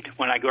read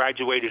when I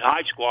graduated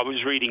high school. I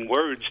was reading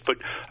words, but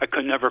I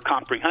could never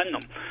comprehend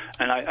them.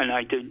 And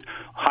I did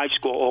high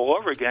school all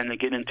over again to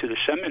get into the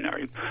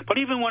seminary. But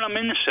even when I'm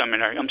in the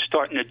seminary, I'm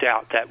starting to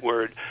doubt that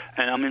word.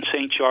 And I'm in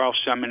St. Charles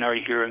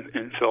Seminary here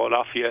in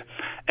Philadelphia,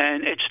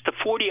 and it's the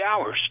 40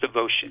 hours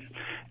devotion.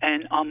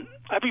 And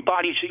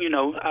everybody's,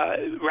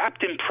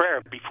 wrapped in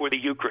prayer before the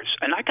Eucharist.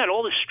 And I got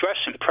all this stress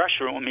and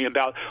pressure on me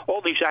about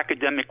all these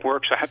academic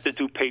works. I have to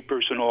do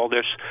papers and all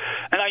this.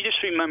 And I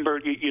just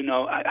remembered,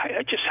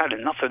 I just had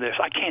enough of this.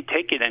 I can't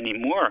take it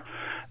anymore.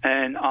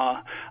 And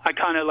I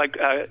kind of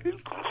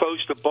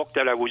closed the book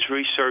that I was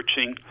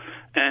researching,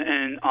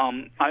 and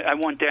I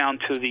went down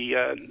to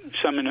the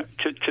seminar,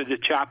 to the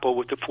chapel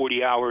with the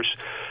 40 hours,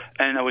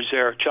 and I was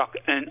there, Chuck,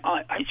 and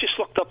I just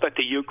looked up at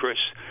the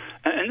Eucharist.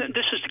 And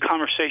this is the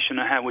conversation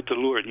I had with the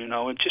Lord,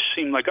 It just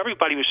seemed like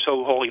everybody was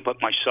so holy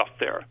but myself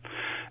there.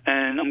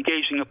 And I'm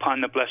gazing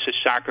upon the Blessed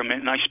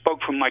Sacrament, and I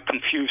spoke from my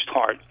confused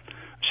heart.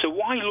 So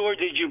why, Lord,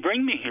 did you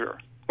bring me here?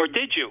 Or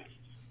did you?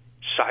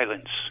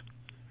 Silence.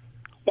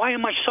 Why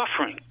am I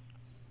suffering?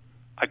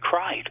 I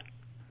cried.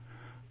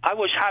 I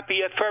was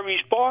happy at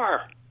Ferry's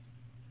bar.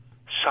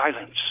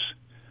 Silence.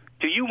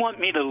 Do you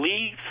want me to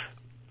leave?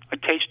 I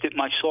tasted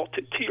my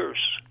salted tears.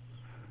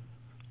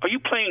 Are you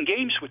playing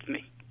games with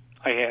me?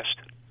 I asked.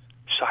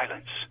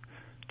 Silence.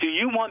 Do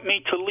you want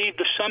me to leave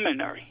the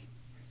seminary?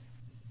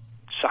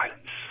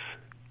 silence.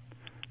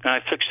 And I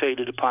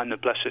fixated upon the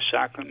Blessed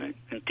Sacrament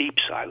in deep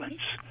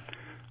silence.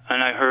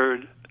 And I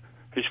heard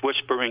his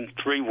whispering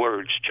 3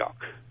 words,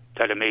 Chuck,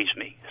 that amazed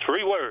me.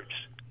 3 words.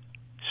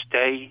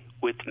 Stay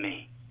with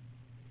me.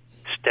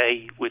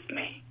 Stay with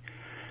me.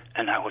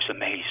 And I was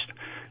amazed.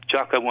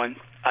 Chuck, I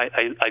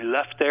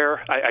left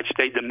there. I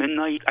stayed to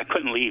midnight. I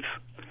couldn't leave.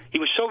 He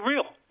was so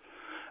real.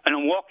 And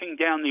I'm walking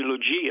down the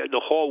loggia, the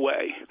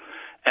hallway,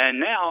 and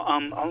now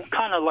I'm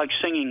kind of like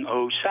singing,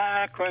 "Oh,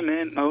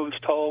 Sacrament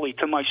Most Holy"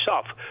 to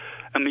myself.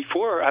 And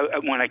before,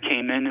 when I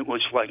came in, it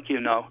was like,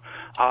 dragging,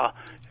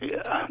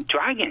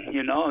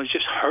 I was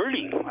just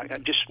hurting. I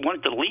just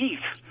wanted to leave.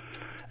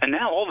 And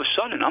now, all of a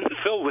sudden, I'm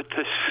filled with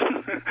this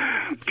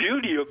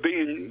beauty of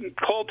being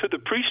called to the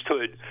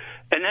priesthood.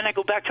 And then I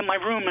go back to my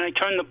room and I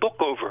turn the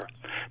book over.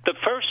 The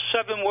first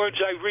 7 words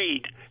I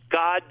read,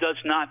 God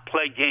does not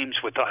play games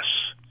with us.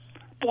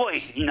 Boy,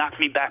 he knocked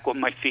me back on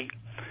my feet.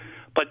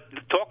 But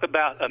talk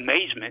about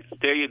amazement.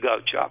 There you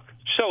go, Chuck.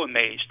 So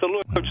amazed. The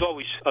Lord's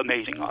always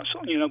amazing us,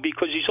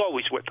 because he's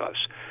always with us.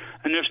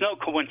 And there's no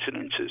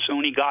coincidences,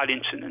 only God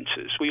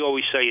incidences. We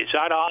always say, is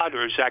that odd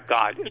or is that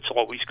God? It's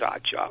always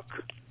God,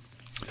 Chuck.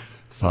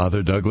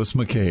 Father Douglas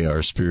McKay,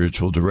 our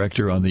spiritual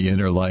director on The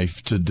Inner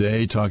Life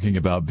today, talking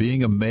about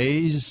being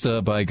amazed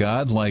by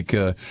God like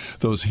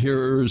those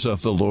hearers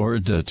of the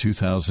Lord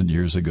 2,000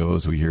 years ago,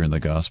 as we hear in the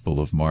Gospel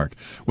of Mark.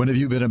 When have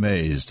you been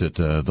amazed at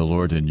the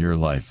Lord in your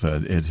life,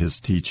 at his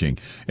teaching?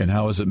 And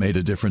how has it made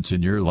a difference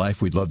in your life?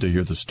 We'd love to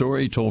hear the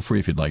story. Toll free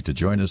if you'd like to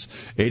join us,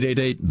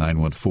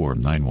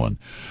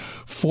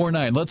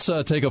 888-914-9149. Let's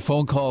take a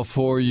phone call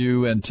for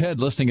you. And Ted,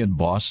 listening in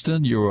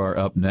Boston, you are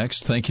up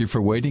next. Thank you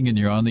for waiting, and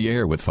you're on the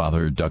air with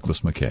Father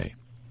Douglas McKay.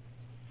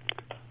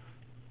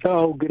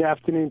 Oh, good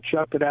afternoon,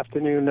 Chuck. Good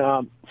afternoon,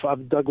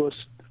 Father Douglas.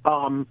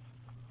 The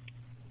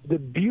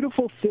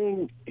beautiful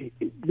thing,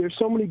 there's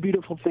so many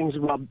beautiful things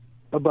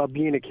about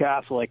being a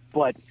Catholic,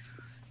 but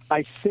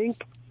I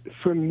think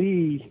for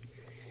me,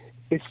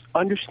 it's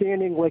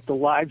understanding like the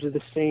lives of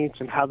the saints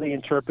and how they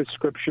interpret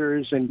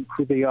scriptures and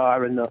who they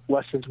are and the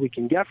lessons we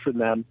can get from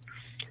them.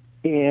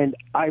 And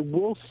I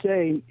will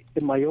say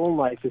in my own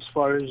life, as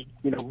far as,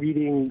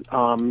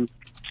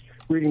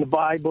 reading the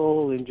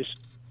Bible and just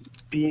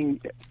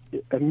being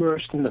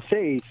immersed in the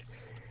faith,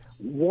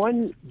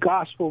 one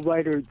gospel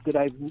writer that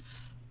I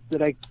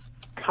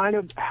kind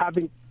of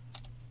haven't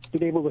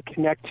been able to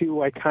connect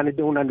to, I kind of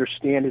don't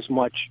understand as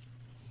much,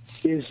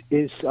 is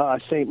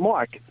St.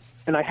 Mark.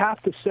 And I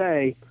have to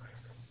say,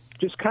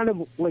 just kind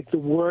of like the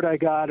word I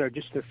got, or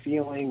just the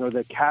feeling or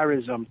the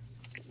charism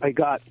I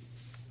got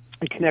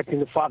in connecting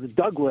to Father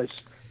Douglas,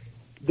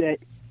 that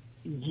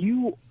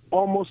you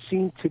almost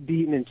seem to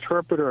be an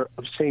interpreter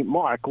of St.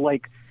 Mark.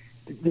 Like,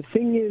 the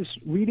thing is,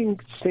 reading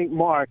St.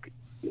 Mark,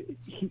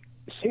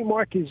 St.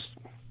 Mark is,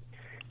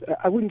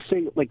 I wouldn't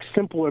say like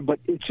simpler, but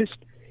it's just,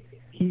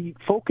 he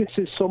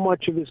focuses so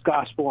much of his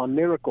gospel on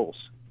miracles.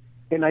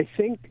 And I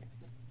think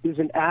there's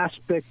an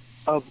aspect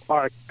of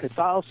our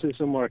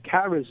Catholicism or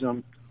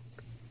charism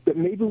that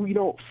maybe we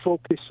don't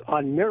focus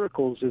on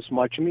miracles as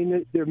much. I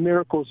mean, there are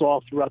miracles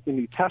all throughout the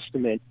New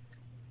Testament,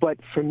 but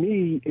for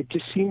me, it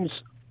just seems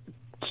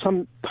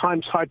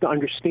sometimes hard to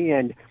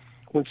understand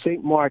when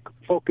St. Mark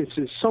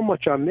focuses so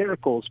much on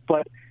miracles,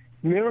 but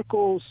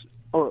miracles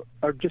are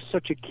just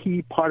such a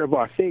key part of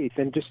our faith.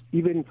 And just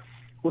even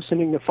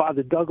listening to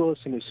Father Douglas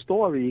and his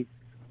stories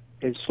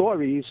and,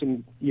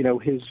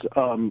 his,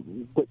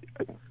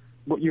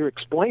 what you're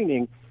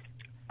explaining,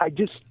 I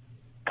just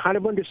kind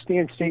of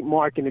understand St.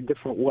 Mark in a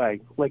different way.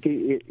 Like,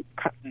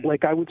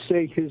 like I would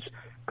say his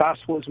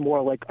gospel is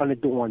more like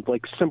unadorned,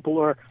 like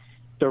simpler,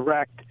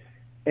 direct,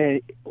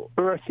 and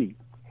earthy.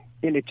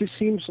 And it just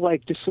seems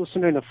like, just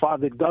listening to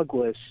Father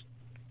Douglas,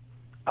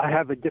 I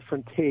have a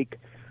different take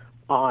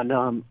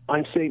on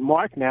St.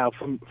 Mark now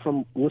from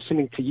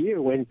listening to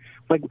you. And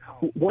like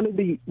one of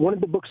the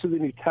books of the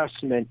New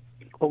Testament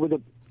over the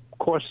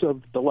course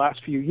of the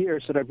last few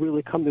years that I've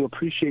really come to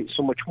appreciate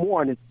so much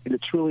more, and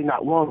it's really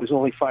not long, there's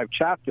only 5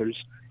 chapters,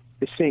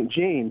 is St.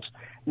 James.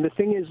 And the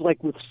thing is,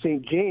 like with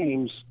St.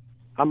 James,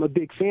 I'm a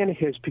big fan of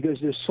his because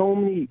there's so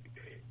many,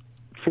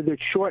 for the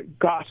short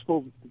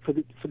gospel, for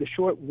the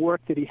short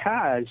work that he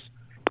has,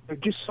 there are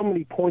just so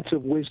many points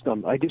of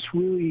wisdom. I just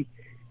really,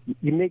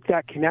 you make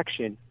that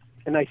connection.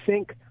 And I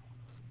think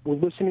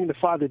when listening to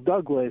Father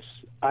Douglas,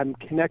 I'm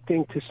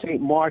connecting to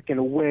St. Mark in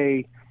a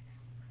way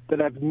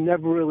that I've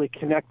never really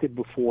connected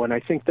before. And I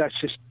think that's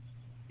just,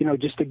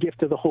 just a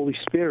gift of the Holy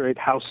Spirit,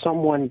 how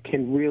someone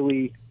can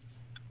really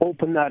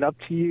open that up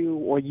to you,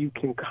 or you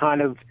can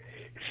kind of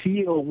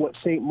feel what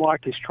St.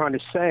 Mark is trying to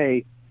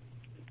say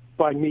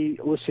by me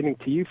listening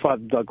to you,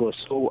 Father Douglas.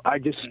 So I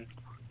just,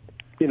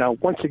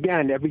 once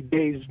again, every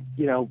day,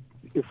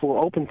 if we're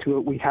open to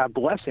it, we have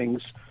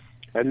blessings,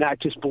 and that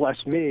just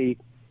blessed me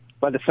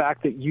by the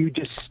fact that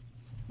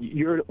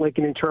you're like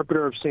an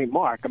interpreter of St.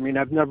 Mark. I mean,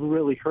 I've never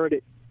really heard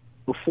it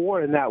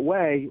before in that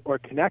way or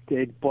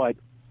connected, but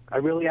I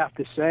really have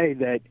to say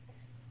that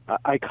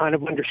I kind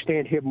of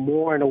understand him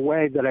more in a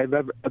way that I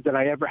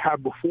ever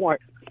have before,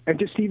 and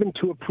just even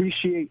to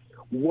appreciate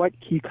what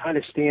he kind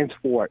of stands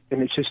for,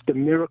 and it's just the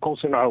miracles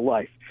in our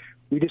life.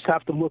 We just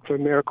have to look for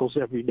miracles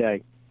every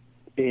day.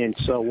 And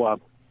so,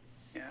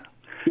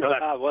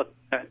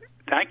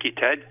 thank you,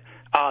 Ted.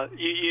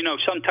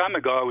 Some time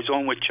ago I was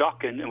on with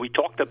Chuck, and we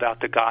talked about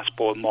the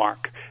Gospel of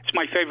Mark. It's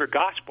my favorite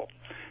Gospel.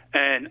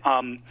 And,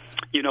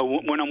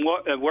 when I'm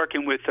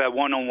working with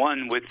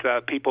one-on-one with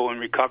people in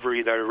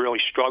recovery that are really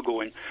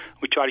struggling,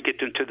 we try to get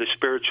them to the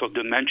spiritual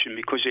dimension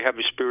because they have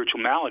a spiritual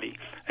malady,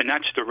 and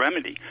that's the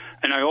remedy.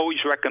 And I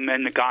always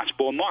recommend the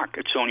Gospel of Mark.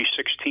 It's only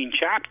 16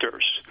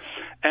 chapters.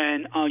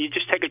 And you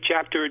just take a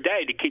chapter a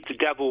day to keep the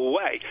devil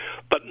away.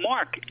 But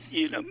Mark,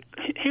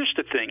 here's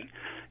the thing.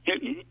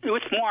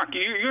 With Mark,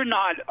 you're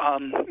not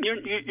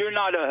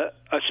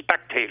a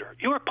spectator.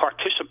 You're a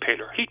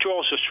participator. He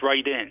draws us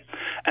right in,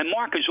 and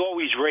Mark is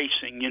always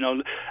racing.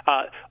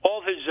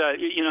 All his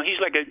he's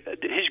like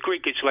his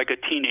Greek is like a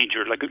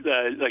teenager, like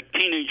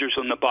teenagers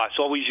on the bus,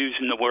 always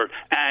using the word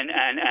and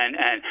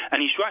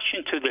he's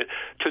rushing to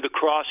the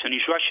cross, and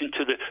he's rushing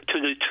to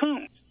the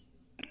tomb.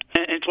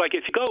 And it's like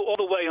if you go all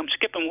the way, I'm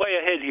skipping way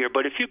ahead here,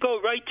 but if you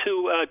go right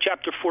to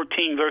chapter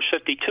 14, verse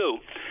 52,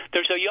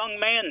 there's a young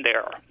man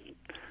there.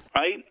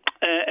 Right?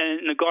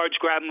 And the guards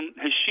grab him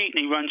his sheet,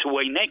 and he runs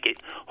away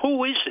naked.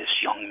 Who is this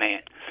young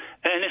man?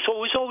 And it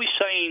was always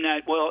saying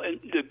that, well,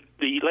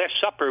 the Last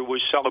Supper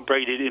was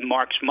celebrated in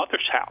Mark's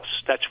mother's house.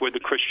 That's where the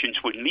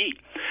Christians would meet.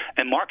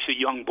 And Mark's a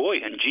young boy,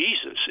 and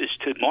Jesus is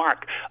to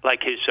Mark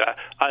like his,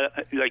 a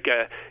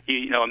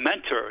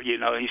mentor.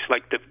 He's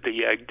like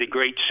the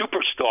great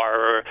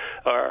superstar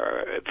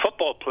or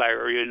football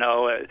player. And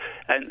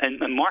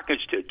Mark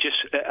is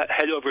just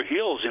head over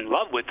heels in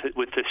love with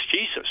this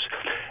Jesus.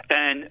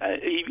 And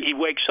he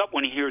wakes up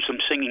when he hears them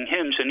singing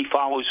hymns, and he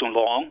follows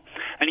along,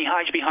 and he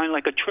hides behind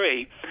like a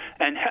tree.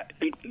 And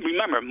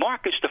remember,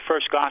 Mark is the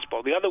first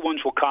gospel. The other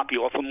ones will copy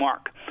off of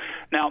Mark.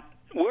 Now,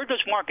 where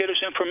does Mark get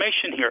his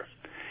information here?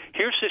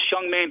 Here's this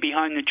young man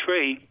behind the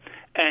tree,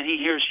 and he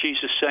hears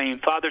Jesus saying,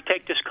 Father,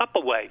 take this cup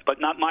away, but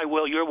not my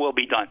will, your will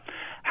be done.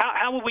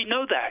 How will we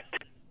know that?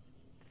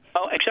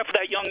 Oh, except for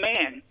that young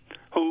man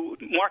who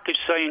Mark is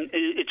saying,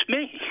 it's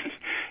me,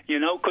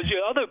 because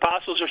the other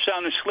apostles are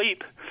sound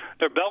asleep.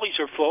 Their bellies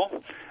are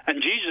full,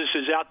 and Jesus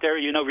is out there,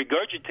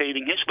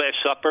 regurgitating his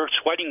Last Supper,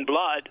 sweating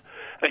blood,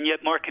 and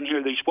yet Mark can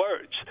hear these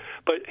words.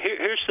 But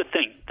here's the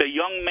thing, the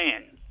young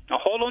man. Now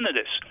hold on to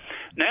this.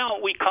 Now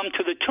we come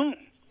to the tomb.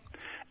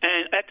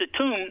 And at the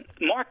tomb,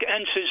 Mark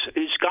ends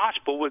his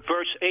gospel with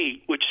verse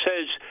 8, which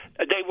says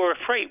they were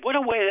afraid. What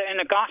a way to end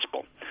a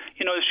gospel.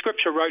 The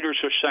scripture writers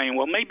are saying,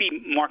 well, maybe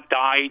Mark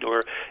died,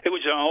 or it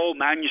was an old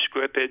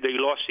manuscript, they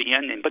lost the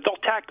ending. But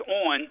they'll tack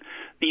on,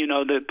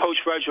 the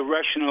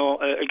post-resurrectional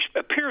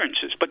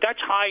appearances. But that's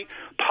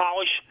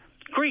high-polished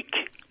Greek.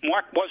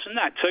 Mark wasn't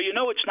that. So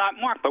it's not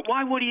Mark. But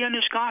why would he end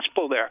his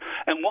gospel there?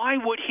 And why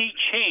would he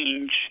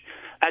change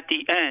at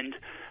the end,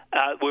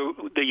 where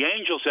the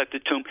angels at the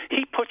tomb?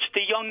 He puts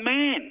the young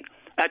man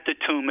at the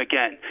tomb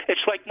again.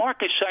 It's like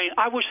Mark is saying,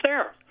 I was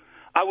there,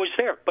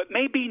 but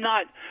maybe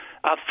not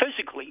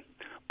physically,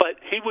 but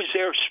he was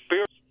there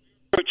spiritually.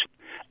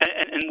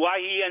 And why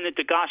he ended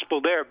the gospel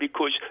there?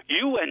 Because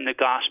you end the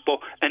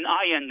gospel and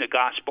I end the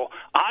gospel.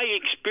 I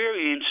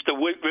experience the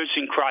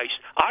risen Christ.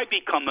 I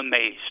become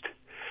amazed.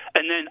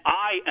 And then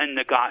I end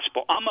the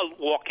gospel. I'm a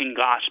walking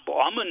gospel.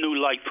 I'm a new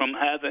light from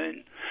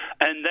heaven.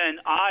 And then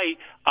I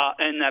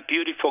end that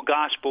beautiful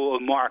gospel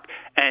of Mark.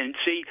 And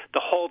see,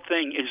 the whole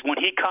thing is when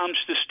he calms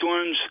the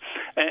storms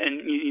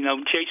and,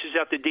 chases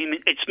out the demon,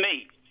 it's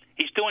me.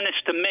 He's doing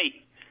this to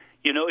me.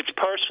 It's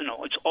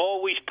personal. It's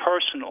always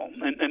personal.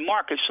 And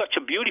Mark is such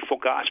a beautiful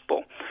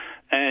gospel.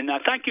 And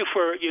thank you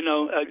for,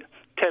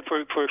 Ted,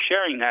 for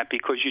sharing that,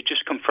 because you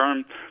just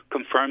confirm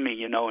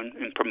me,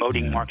 in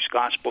promoting Mark's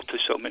gospel to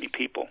so many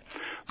people.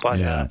 But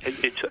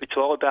it's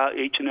all about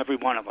each and every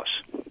one of us.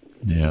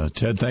 Yeah,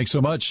 Ted, thanks so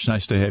much.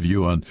 Nice to have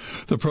you on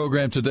the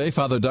program today.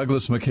 Father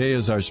Douglas McKay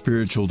is our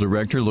spiritual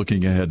director,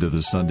 looking ahead to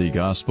the Sunday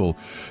Gospel.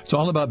 It's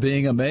all about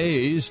being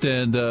amazed.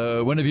 And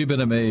when have you been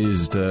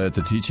amazed at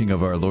the teaching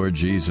of our Lord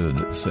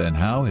Jesus? And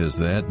how has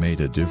that made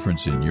a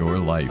difference in your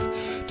life?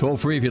 Toll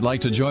free if you'd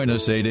like to join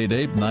us,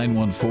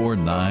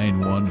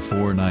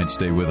 888-914-9149.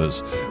 Stay with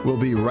us. We'll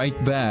be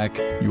right back.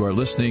 You are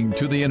listening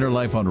to The Inner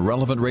Life on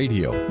Relevant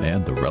Radio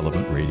and the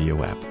Relevant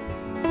Radio app.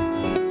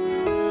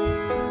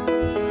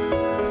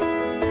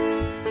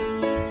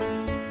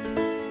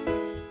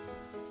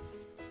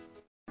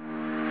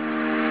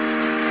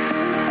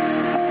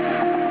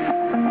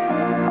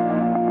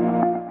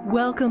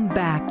 Welcome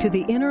back to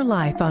The Inner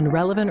Life on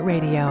Relevant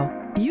Radio.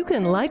 You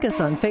can like us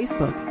on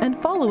Facebook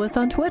and follow us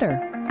on Twitter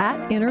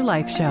 @Inner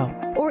Life Show,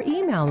 or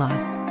email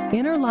us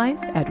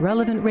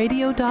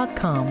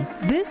innerlife@relevantradio.com.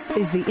 This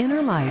is The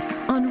Inner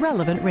Life on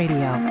Relevant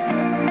Radio.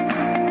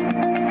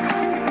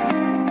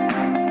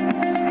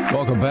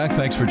 Welcome back.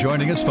 Thanks for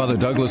joining us. Father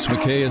Douglas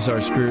McKay is our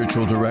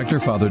spiritual director.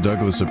 Father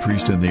Douglas, a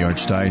priest in the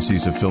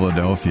Archdiocese of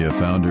Philadelphia,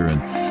 founder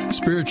and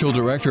spiritual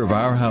director of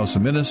Our House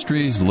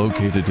Ministries,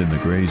 located in the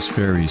Grays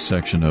Ferry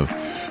section of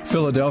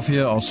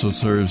Philadelphia, also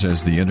serves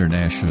as the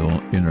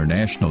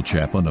international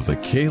chaplain of the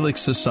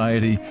Calyx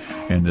Society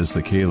and as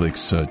the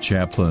Calyx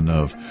chaplain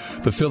of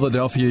the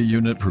Philadelphia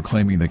unit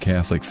proclaiming the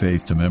Catholic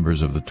faith to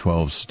members of the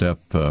 12-step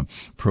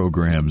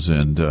programs.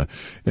 And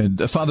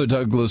Father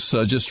Douglas,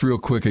 just real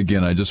quick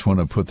again, I just want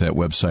to put that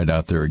website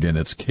out there again.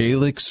 It's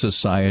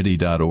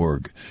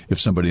calyxsociety.org. If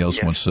somebody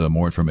else wants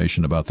more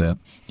information about that.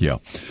 Yeah.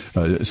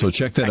 So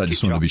check that out. I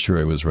just want to be sure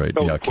I was right.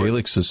 Yeah,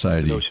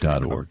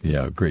 calyxsociety.org.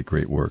 Yeah,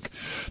 great work.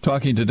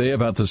 Talking today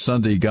about the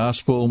Sunday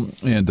Gospel,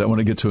 and I want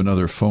to get to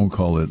another phone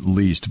call at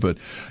least, but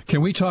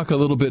can we talk a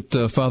little bit,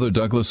 Father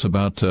Douglas,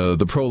 about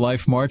the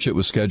pro-life march? It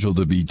was scheduled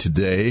to be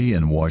today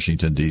in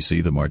Washington,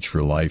 D.C., the March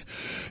for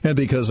Life. And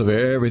because of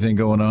everything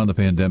going on, the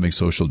pandemic,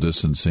 social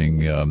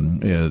distancing,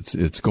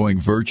 it's going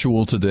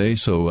virtual today,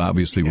 so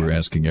obviously we're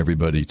asking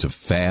everybody to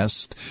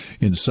fast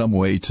in some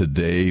way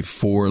today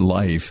for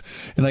life.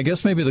 And I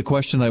guess maybe the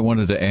question I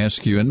wanted to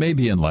ask you, and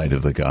maybe in light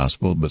of the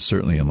gospel, but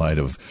certainly in light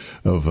of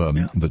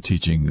the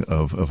teaching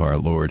of our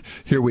Lord,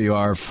 here we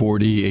are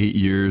 48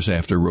 years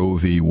after Roe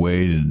v.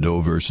 Wade and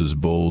Doe versus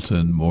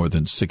Bolton. More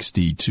than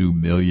 62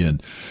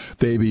 million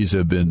babies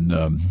have been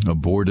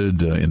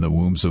aborted in the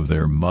wombs of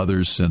their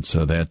mothers since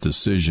that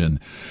decision.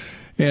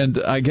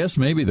 And I guess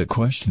maybe the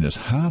question is,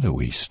 how do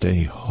we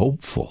stay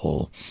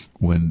hopeful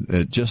when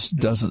it just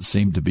doesn't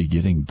seem to be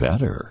getting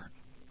better?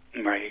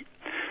 Right.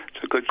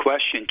 It's a good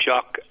question,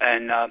 Chuck.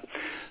 And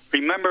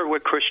remember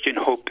what Christian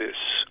hope is.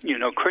 You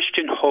know,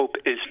 Christian hope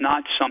is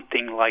not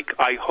something like,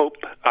 I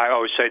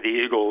always say the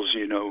Eagles,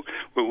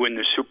 will win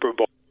the Super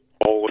Bowl.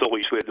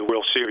 Phillies with the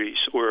World Series,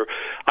 or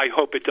I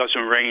hope it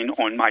doesn't rain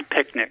on my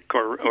picnic,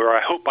 or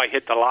I hope I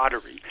hit the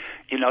lottery.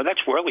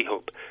 That's worldly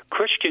hope.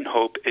 Christian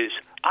hope is,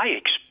 I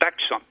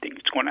expect something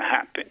is going to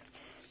happen.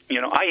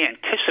 I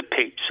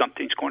anticipate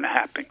something's going to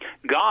happen.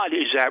 God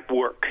is at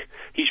work.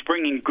 He's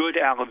bringing good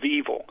out of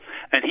evil,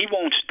 and he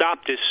won't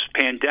stop this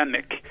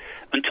pandemic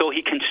until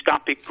he can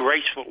stop it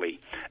gracefully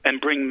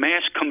and bring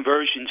mass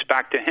conversions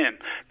back to him.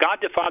 God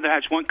the Father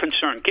has one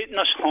concern, getting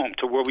us home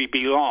to where we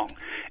belong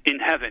in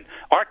heaven.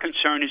 Our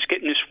concern is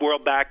getting this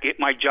world back, get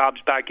my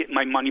jobs back, get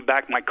my money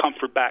back, my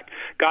comfort back.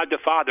 God the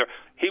Father,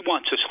 he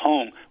wants us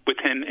home with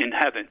him in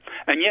heaven.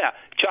 And yeah,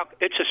 Chuck,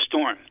 it's a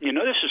storm.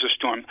 This is a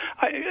storm.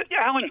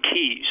 Alan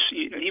Keyes,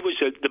 he was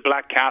the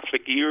black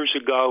Catholic years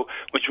ago,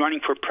 was running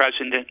for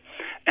president,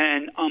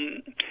 and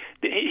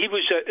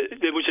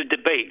there was a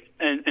debate,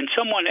 and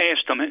someone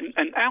asked him,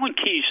 and Alan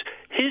Keyes,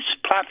 his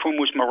platform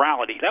was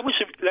morality.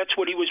 That's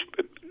what he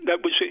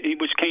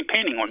was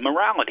campaigning on,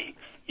 morality.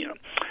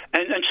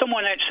 And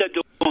someone had said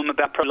to him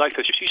about pro-life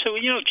issues. He said,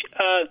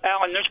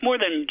 Alan, there's more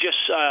than just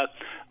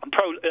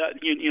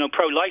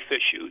pro-life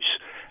issues,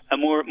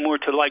 more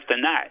to life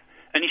than that.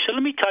 And he said,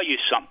 let me tell you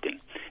something.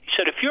 He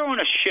said, if you're on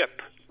a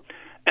ship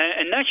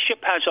and that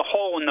ship has a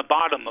hole in the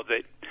bottom of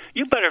it,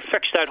 you better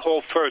fix that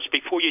hole first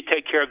before you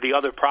take care of the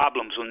other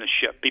problems on the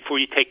ship, before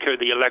you take care of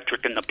the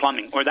electric and the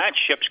plumbing, or that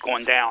ship's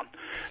going down.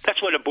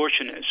 That's what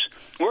abortion is.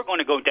 We're going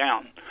to go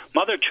down.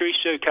 Mother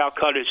Teresa of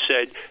Calcutta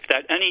said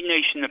that any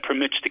nation that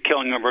permits the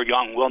killing of her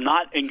young will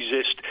not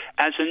exist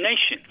as a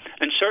nation.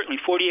 And certainly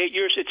 48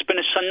 years, it's been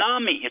a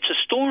tsunami. It's a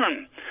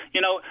storm.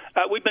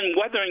 We've been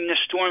weathering this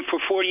storm for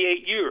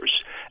 48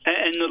 years,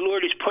 and the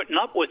Lord is putting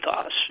up with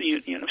us.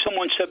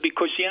 Someone said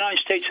because the United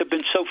States have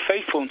been so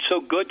faithful and so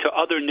good to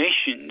other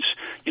nations.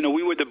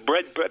 We were the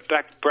bread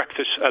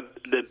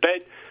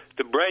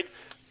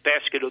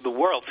basket of the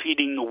world,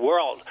 feeding the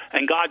world.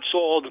 And God saw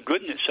all the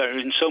goodness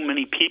in so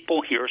many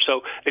people here.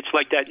 So it's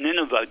like that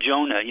Nineveh,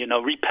 Jonah,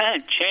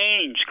 repent,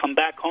 change, come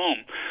back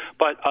home.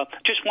 But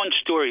just one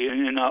story,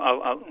 and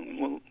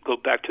we'll go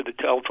back to the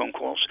telephone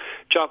calls.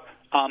 Chuck,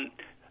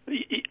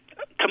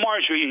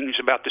 tomorrow's reading is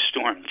about the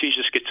storm.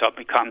 Jesus gets up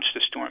and calms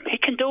the storm. He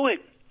can do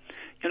it.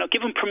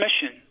 Give him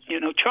permission.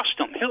 Trust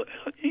him.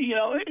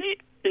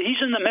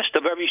 He's in the midst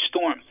of every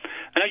storm.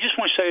 And I just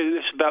want to say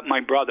this about my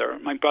brother.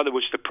 My brother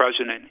was the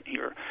president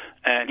here,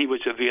 and he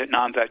was a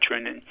Vietnam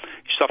veteran, and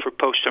he suffered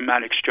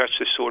post-traumatic stress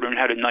disorder and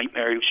had a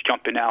nightmare. He was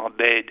jumping out of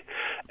bed,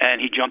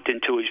 and he jumped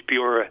into his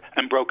bureau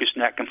and broke his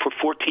neck. And for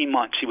 14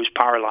 months, he was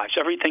paralyzed.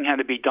 Everything had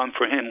to be done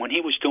for him when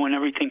he was doing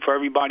everything for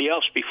everybody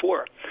else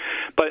before.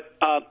 But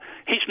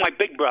he's my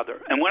big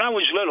brother. And when I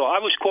was little, I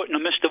was caught in the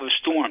midst of a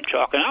storm,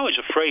 Chuck, and I was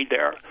afraid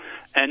there.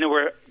 And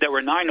there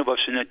were 9 of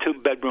us in a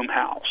 2-bedroom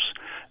house.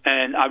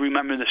 And I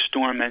remember the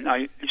storm, and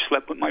I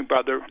slept with my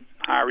brother,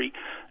 Harry.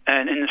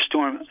 And in the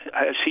storm,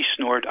 as he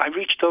snored, I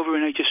reached over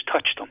and I just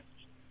touched him.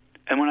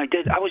 And when I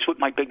did, I was with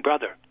my big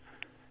brother.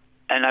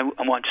 And I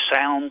went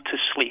sound to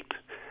sleep.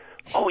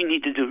 All we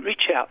need to do,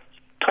 reach out,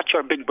 touch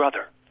our big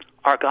brother,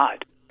 our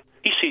God.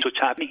 He sees what's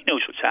happening. He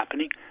knows what's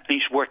happening. And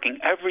he's working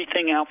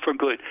everything out for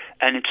good.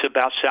 And it's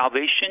about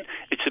salvation.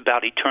 It's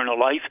about eternal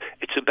life.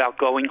 It's about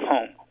going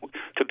home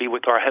to be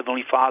with our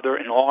Heavenly Father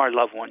and all our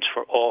loved ones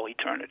for all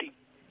eternity.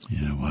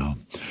 Yeah, wow.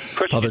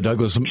 Christian. Father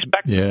Douglas,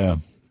 yeah.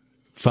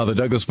 Father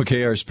Douglas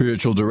McKay, our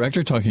spiritual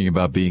director, talking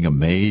about being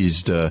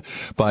amazed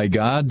by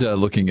God,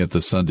 looking at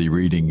the Sunday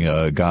reading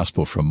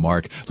gospel from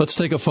Mark. Let's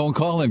take a phone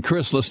call. And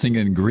Chris, listening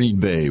in Green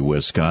Bay,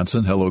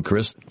 Wisconsin. Hello,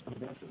 Chris.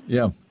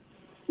 Yeah.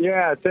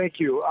 Yeah, thank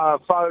you.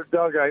 Father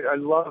Doug, I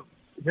love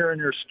hearing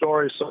your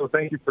story, so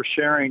thank you for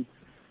sharing.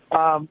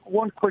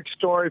 One quick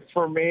story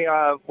for me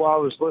while I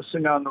was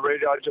listening on the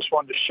radio, I just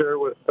wanted to share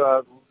with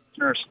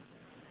listeners.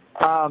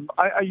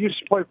 I used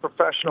to play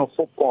professional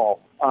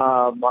football.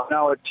 I'm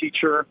now a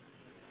teacher.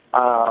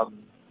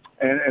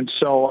 And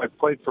so I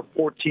played for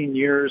 14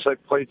 years. I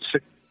played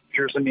 6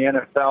 years in the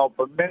NFL,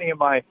 but many of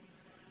my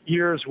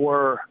years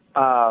were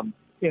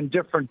in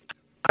different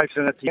types.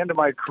 And at the end of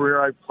my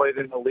career, I played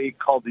in a league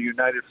called the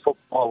United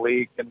Football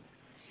League, and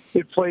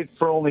it played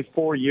for only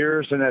 4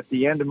 years. And at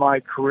the end of my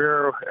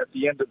career, at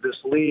the end of this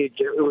league,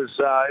 it was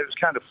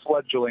kind of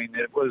fledgling.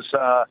 It was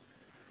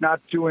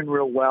not doing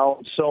real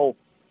well. So,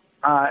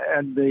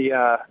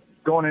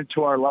 going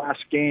into our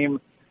last game,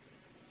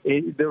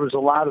 there was a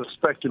lot of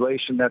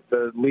speculation that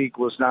the league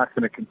was not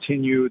going to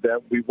continue,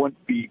 that we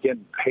wouldn't be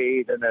getting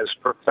paid. And as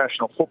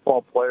professional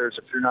football players,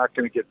 if you're not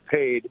going to get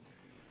paid,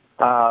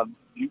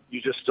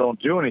 you just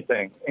don't do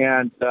anything.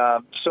 And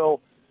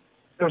so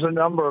there was a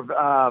number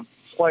of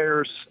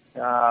players,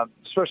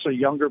 especially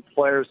younger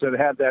players, that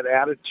had that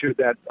attitude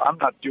that I'm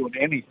not doing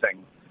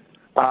anything,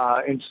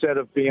 instead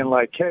of being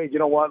like, hey, you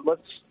know what,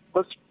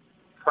 let's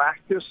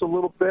practice a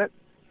little bit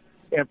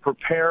and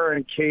prepare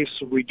in case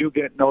we do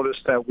get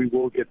noticed that we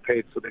will get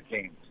paid for the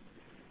game.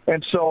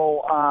 And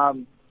so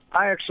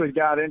I actually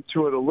got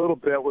into it a little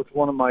bit with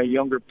one of my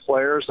younger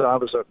players. I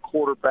was a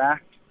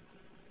quarterback.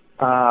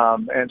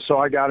 And so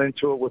I got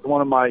into it with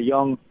one of my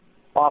young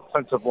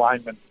offensive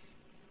linemen.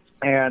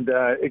 And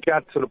it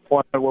got to the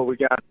point where we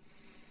got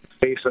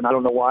face, and I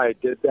don't know why I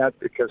did that,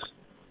 because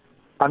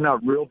I'm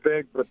not real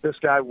big, but this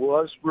guy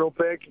was real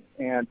big.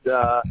 And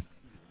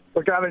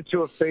we got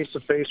into it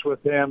face-to-face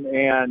with him,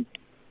 and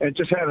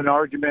just had an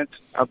argument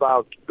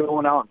about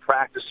going out and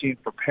practicing,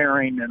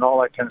 preparing, and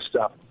all that kind of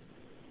stuff.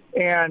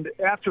 And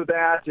after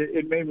that,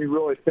 it made me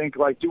really think,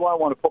 like, do I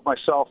want to put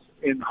myself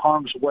in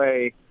harm's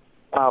way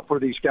for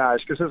these guys?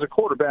 Because as a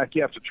quarterback,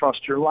 you have to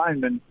trust your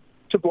linemen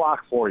to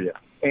block for you.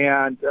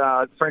 And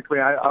frankly,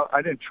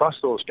 I didn't trust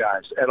those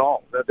guys at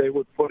all, that they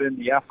would put in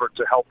the effort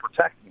to help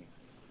protect me.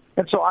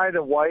 And so I had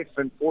a wife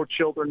and 4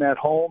 children at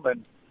home,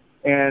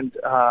 and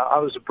I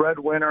was a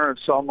breadwinner, and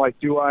so I'm like,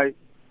 do I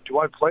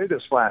play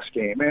this last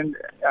game? And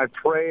I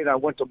prayed. I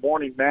went to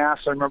morning mass.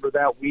 I remember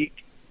that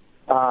week.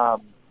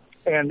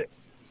 And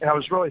I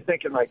was really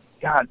thinking, like,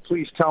 God,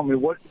 please tell me,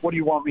 what do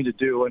you want me to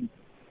do? And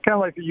kind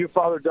of like you,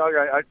 Father Doug,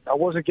 I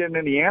wasn't getting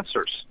any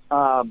answers.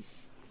 And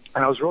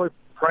I was really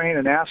praying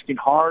and asking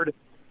hard.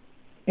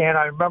 And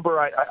I remember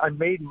I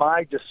made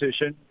my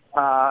decision.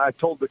 I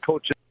told the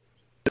coaches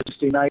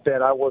Tuesday night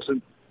that I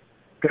wasn't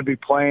going to be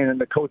playing,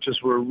 and the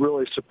coaches were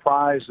really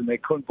surprised, and they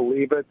couldn't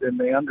believe it, and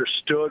they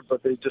understood,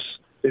 but they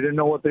didn't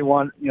know what they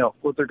want,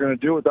 what they're going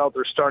to do without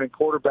their starting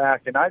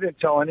quarterback. And I didn't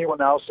tell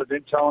anyone else. I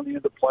didn't tell any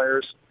of the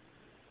players.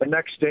 The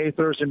next day,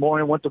 Thursday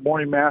morning, went to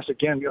morning mass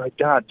again. You're like,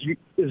 God,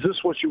 is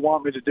this what you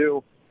want me to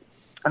do?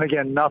 And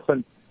again,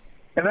 nothing.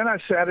 And then I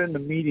sat in the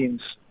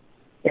meetings,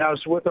 and I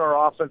was with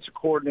our offensive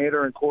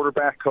coordinator and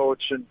quarterback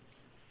coach, and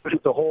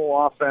with the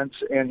whole offense,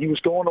 and he was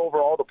going over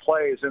all the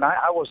plays, and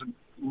I wasn't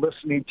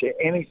listening to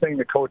anything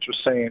the coach was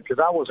saying because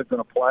I wasn't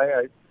going to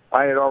play.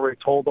 I had already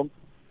told him.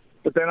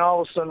 But then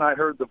all of a sudden I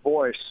heard the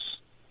voice,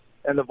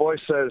 and the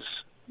voice says,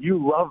 you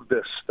love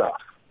this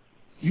stuff.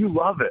 You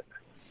love it.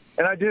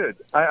 And I did.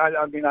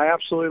 I mean, I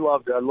absolutely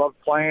loved it. I loved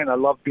playing. I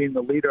loved being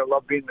the leader. I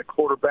loved being the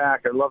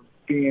quarterback. I loved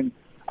being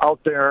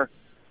out there.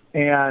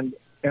 And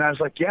I was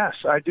like, yes,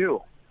 I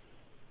do.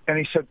 And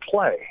he said,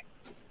 play.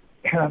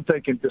 And I'm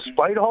thinking,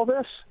 despite all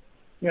this,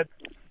 being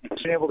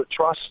able to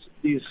trust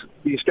these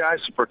guys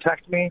to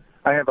protect me.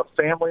 I have a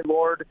family,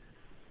 Lord.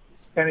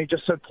 And he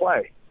just said,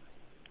 play.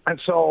 And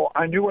so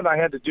I knew what I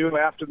had to do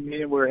after the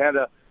meeting. We had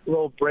a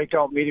little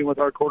breakout meeting with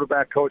our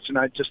quarterback coach, and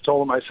I just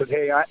told him, I said,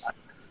 hey,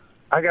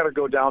 I got to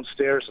go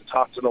downstairs and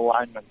talk to the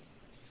linemen.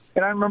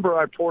 And I remember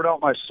I poured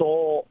out my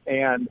soul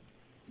and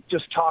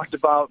just talked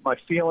about my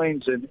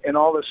feelings and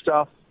all this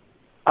stuff.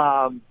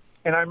 And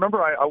I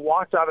remember I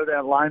walked out of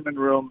that lineman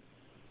room,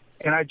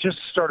 and I just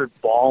started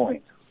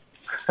bawling.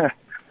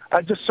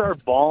 I just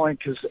started bawling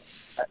because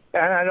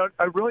I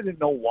really didn't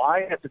know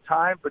why at the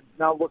time, but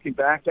now looking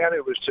back at it,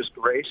 it was just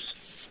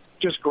grace.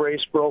 Just grace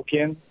broke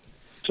in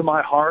to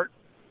my heart.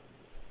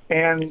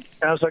 And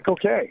I was like,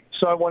 okay.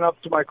 So I went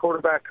up to my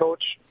quarterback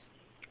coach,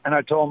 and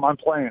I told him I'm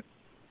playing.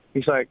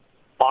 He's like,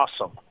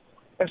 awesome.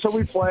 And so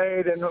we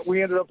played, and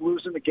we ended up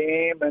losing the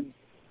game, and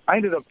I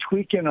ended up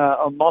tweaking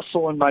a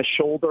muscle in my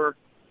shoulder.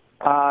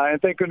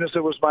 And thank goodness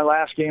it was my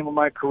last game of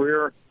my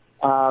career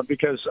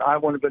because I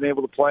wouldn't have been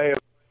able to play.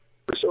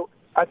 So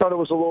I thought it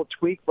was a little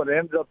tweak, but it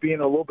ended up being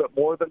a little bit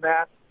more than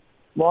that.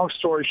 Long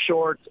story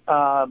short,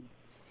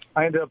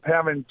 I ended up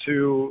having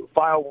to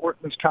file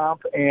workman's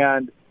comp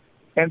and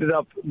ended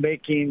up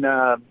making,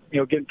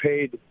 getting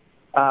paid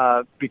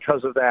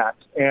because of that,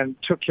 and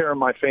took care of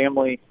my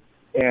family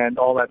and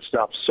all that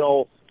stuff.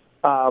 So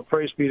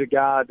praise be to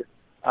God.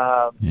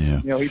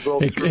 He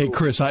broke through. Hey,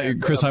 Chris, I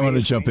want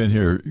to jump in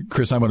here.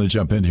 Chris, I want to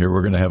jump in here.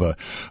 We're going to have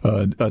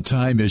a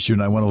time issue,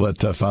 and I want to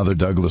let Father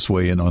Douglas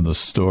weigh in on the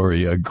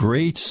story. A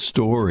great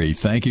story.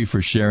 Thank you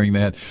for sharing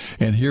that.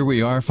 And here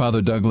we are,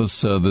 Father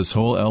Douglas, this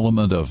whole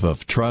element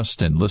of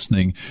trust and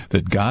listening,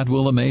 that God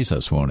will amaze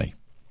us, won't he?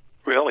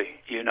 Really,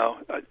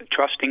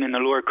 trusting in the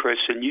Lord, Chris,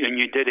 and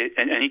you did it,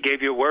 and he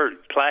gave you a word,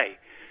 play.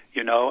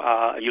 You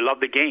love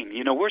the game.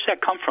 Where's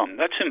that come from?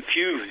 That's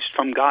infused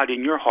from God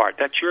in your heart.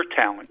 That's your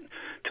talent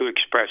to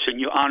express, and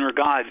you honor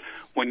God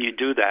when you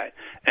do that.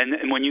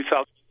 And when you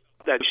felt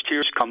that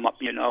tears come up,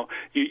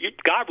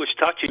 God was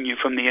touching you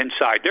from the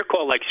inside. They're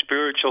called like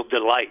spiritual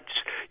delights.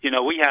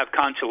 We have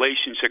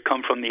consolations that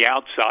come from the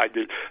outside,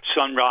 the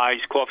sunrise,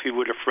 coffee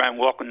with a friend,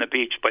 walk on the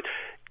beach, but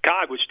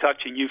God was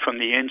touching you from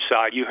the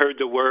inside. You heard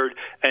the word,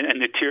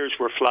 and the tears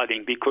were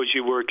flooding because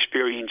you were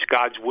experiencing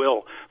God's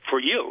will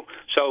for you.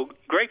 So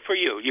great for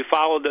you. You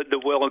followed the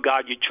will of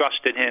God. You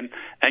trusted Him,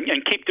 and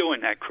keep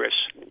doing that, Chris.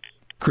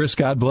 Chris,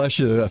 God bless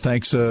you.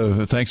 Thanks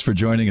for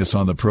joining us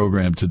on the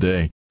program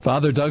today.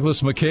 Father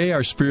Douglas McKay,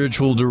 our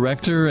spiritual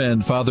director,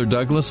 and Father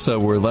Douglas,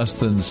 we're less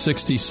than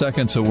 60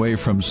 seconds away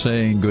from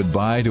saying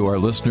goodbye to our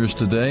listeners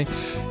today,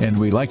 and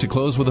we'd like to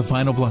close with a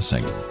final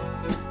blessing.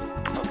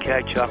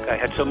 Okay, Chuck, I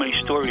had so many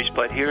stories,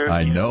 but here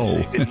I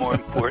know it's more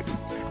important.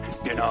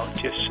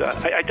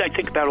 I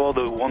think about all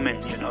the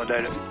women, that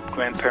are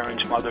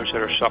grandparents, mothers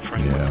that are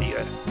suffering with the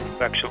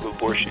effects of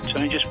abortions, and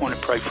I just want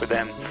to pray for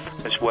them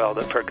as well,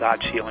 that for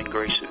God's healing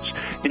graces.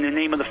 In the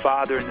name of the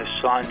Father, and the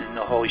Son, and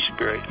the Holy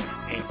Spirit,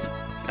 amen.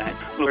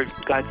 Lord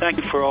God, thank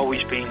you for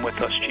always being with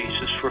us,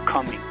 Jesus, for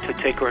coming to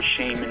take our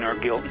shame and our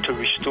guilt and to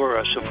restore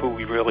us of who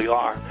we really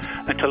are,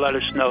 and to let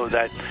us know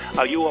that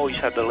you always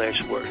have the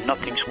last word.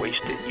 Nothing's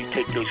wasted. You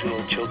take those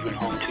little children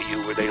home to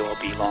you where they all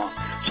belong.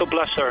 So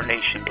bless our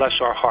nation, bless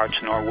our hearts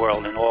and our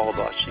world and all of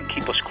us, and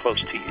keep us close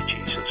to you,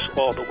 Jesus,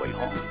 all the way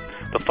home.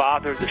 The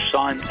Father, the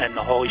Son, and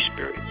the Holy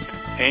Spirit.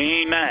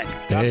 Amen.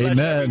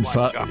 Amen.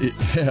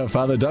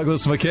 Father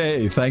Douglas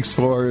McKay, thanks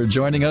for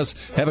joining us.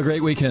 Have a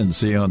great weekend.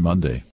 See you on Monday.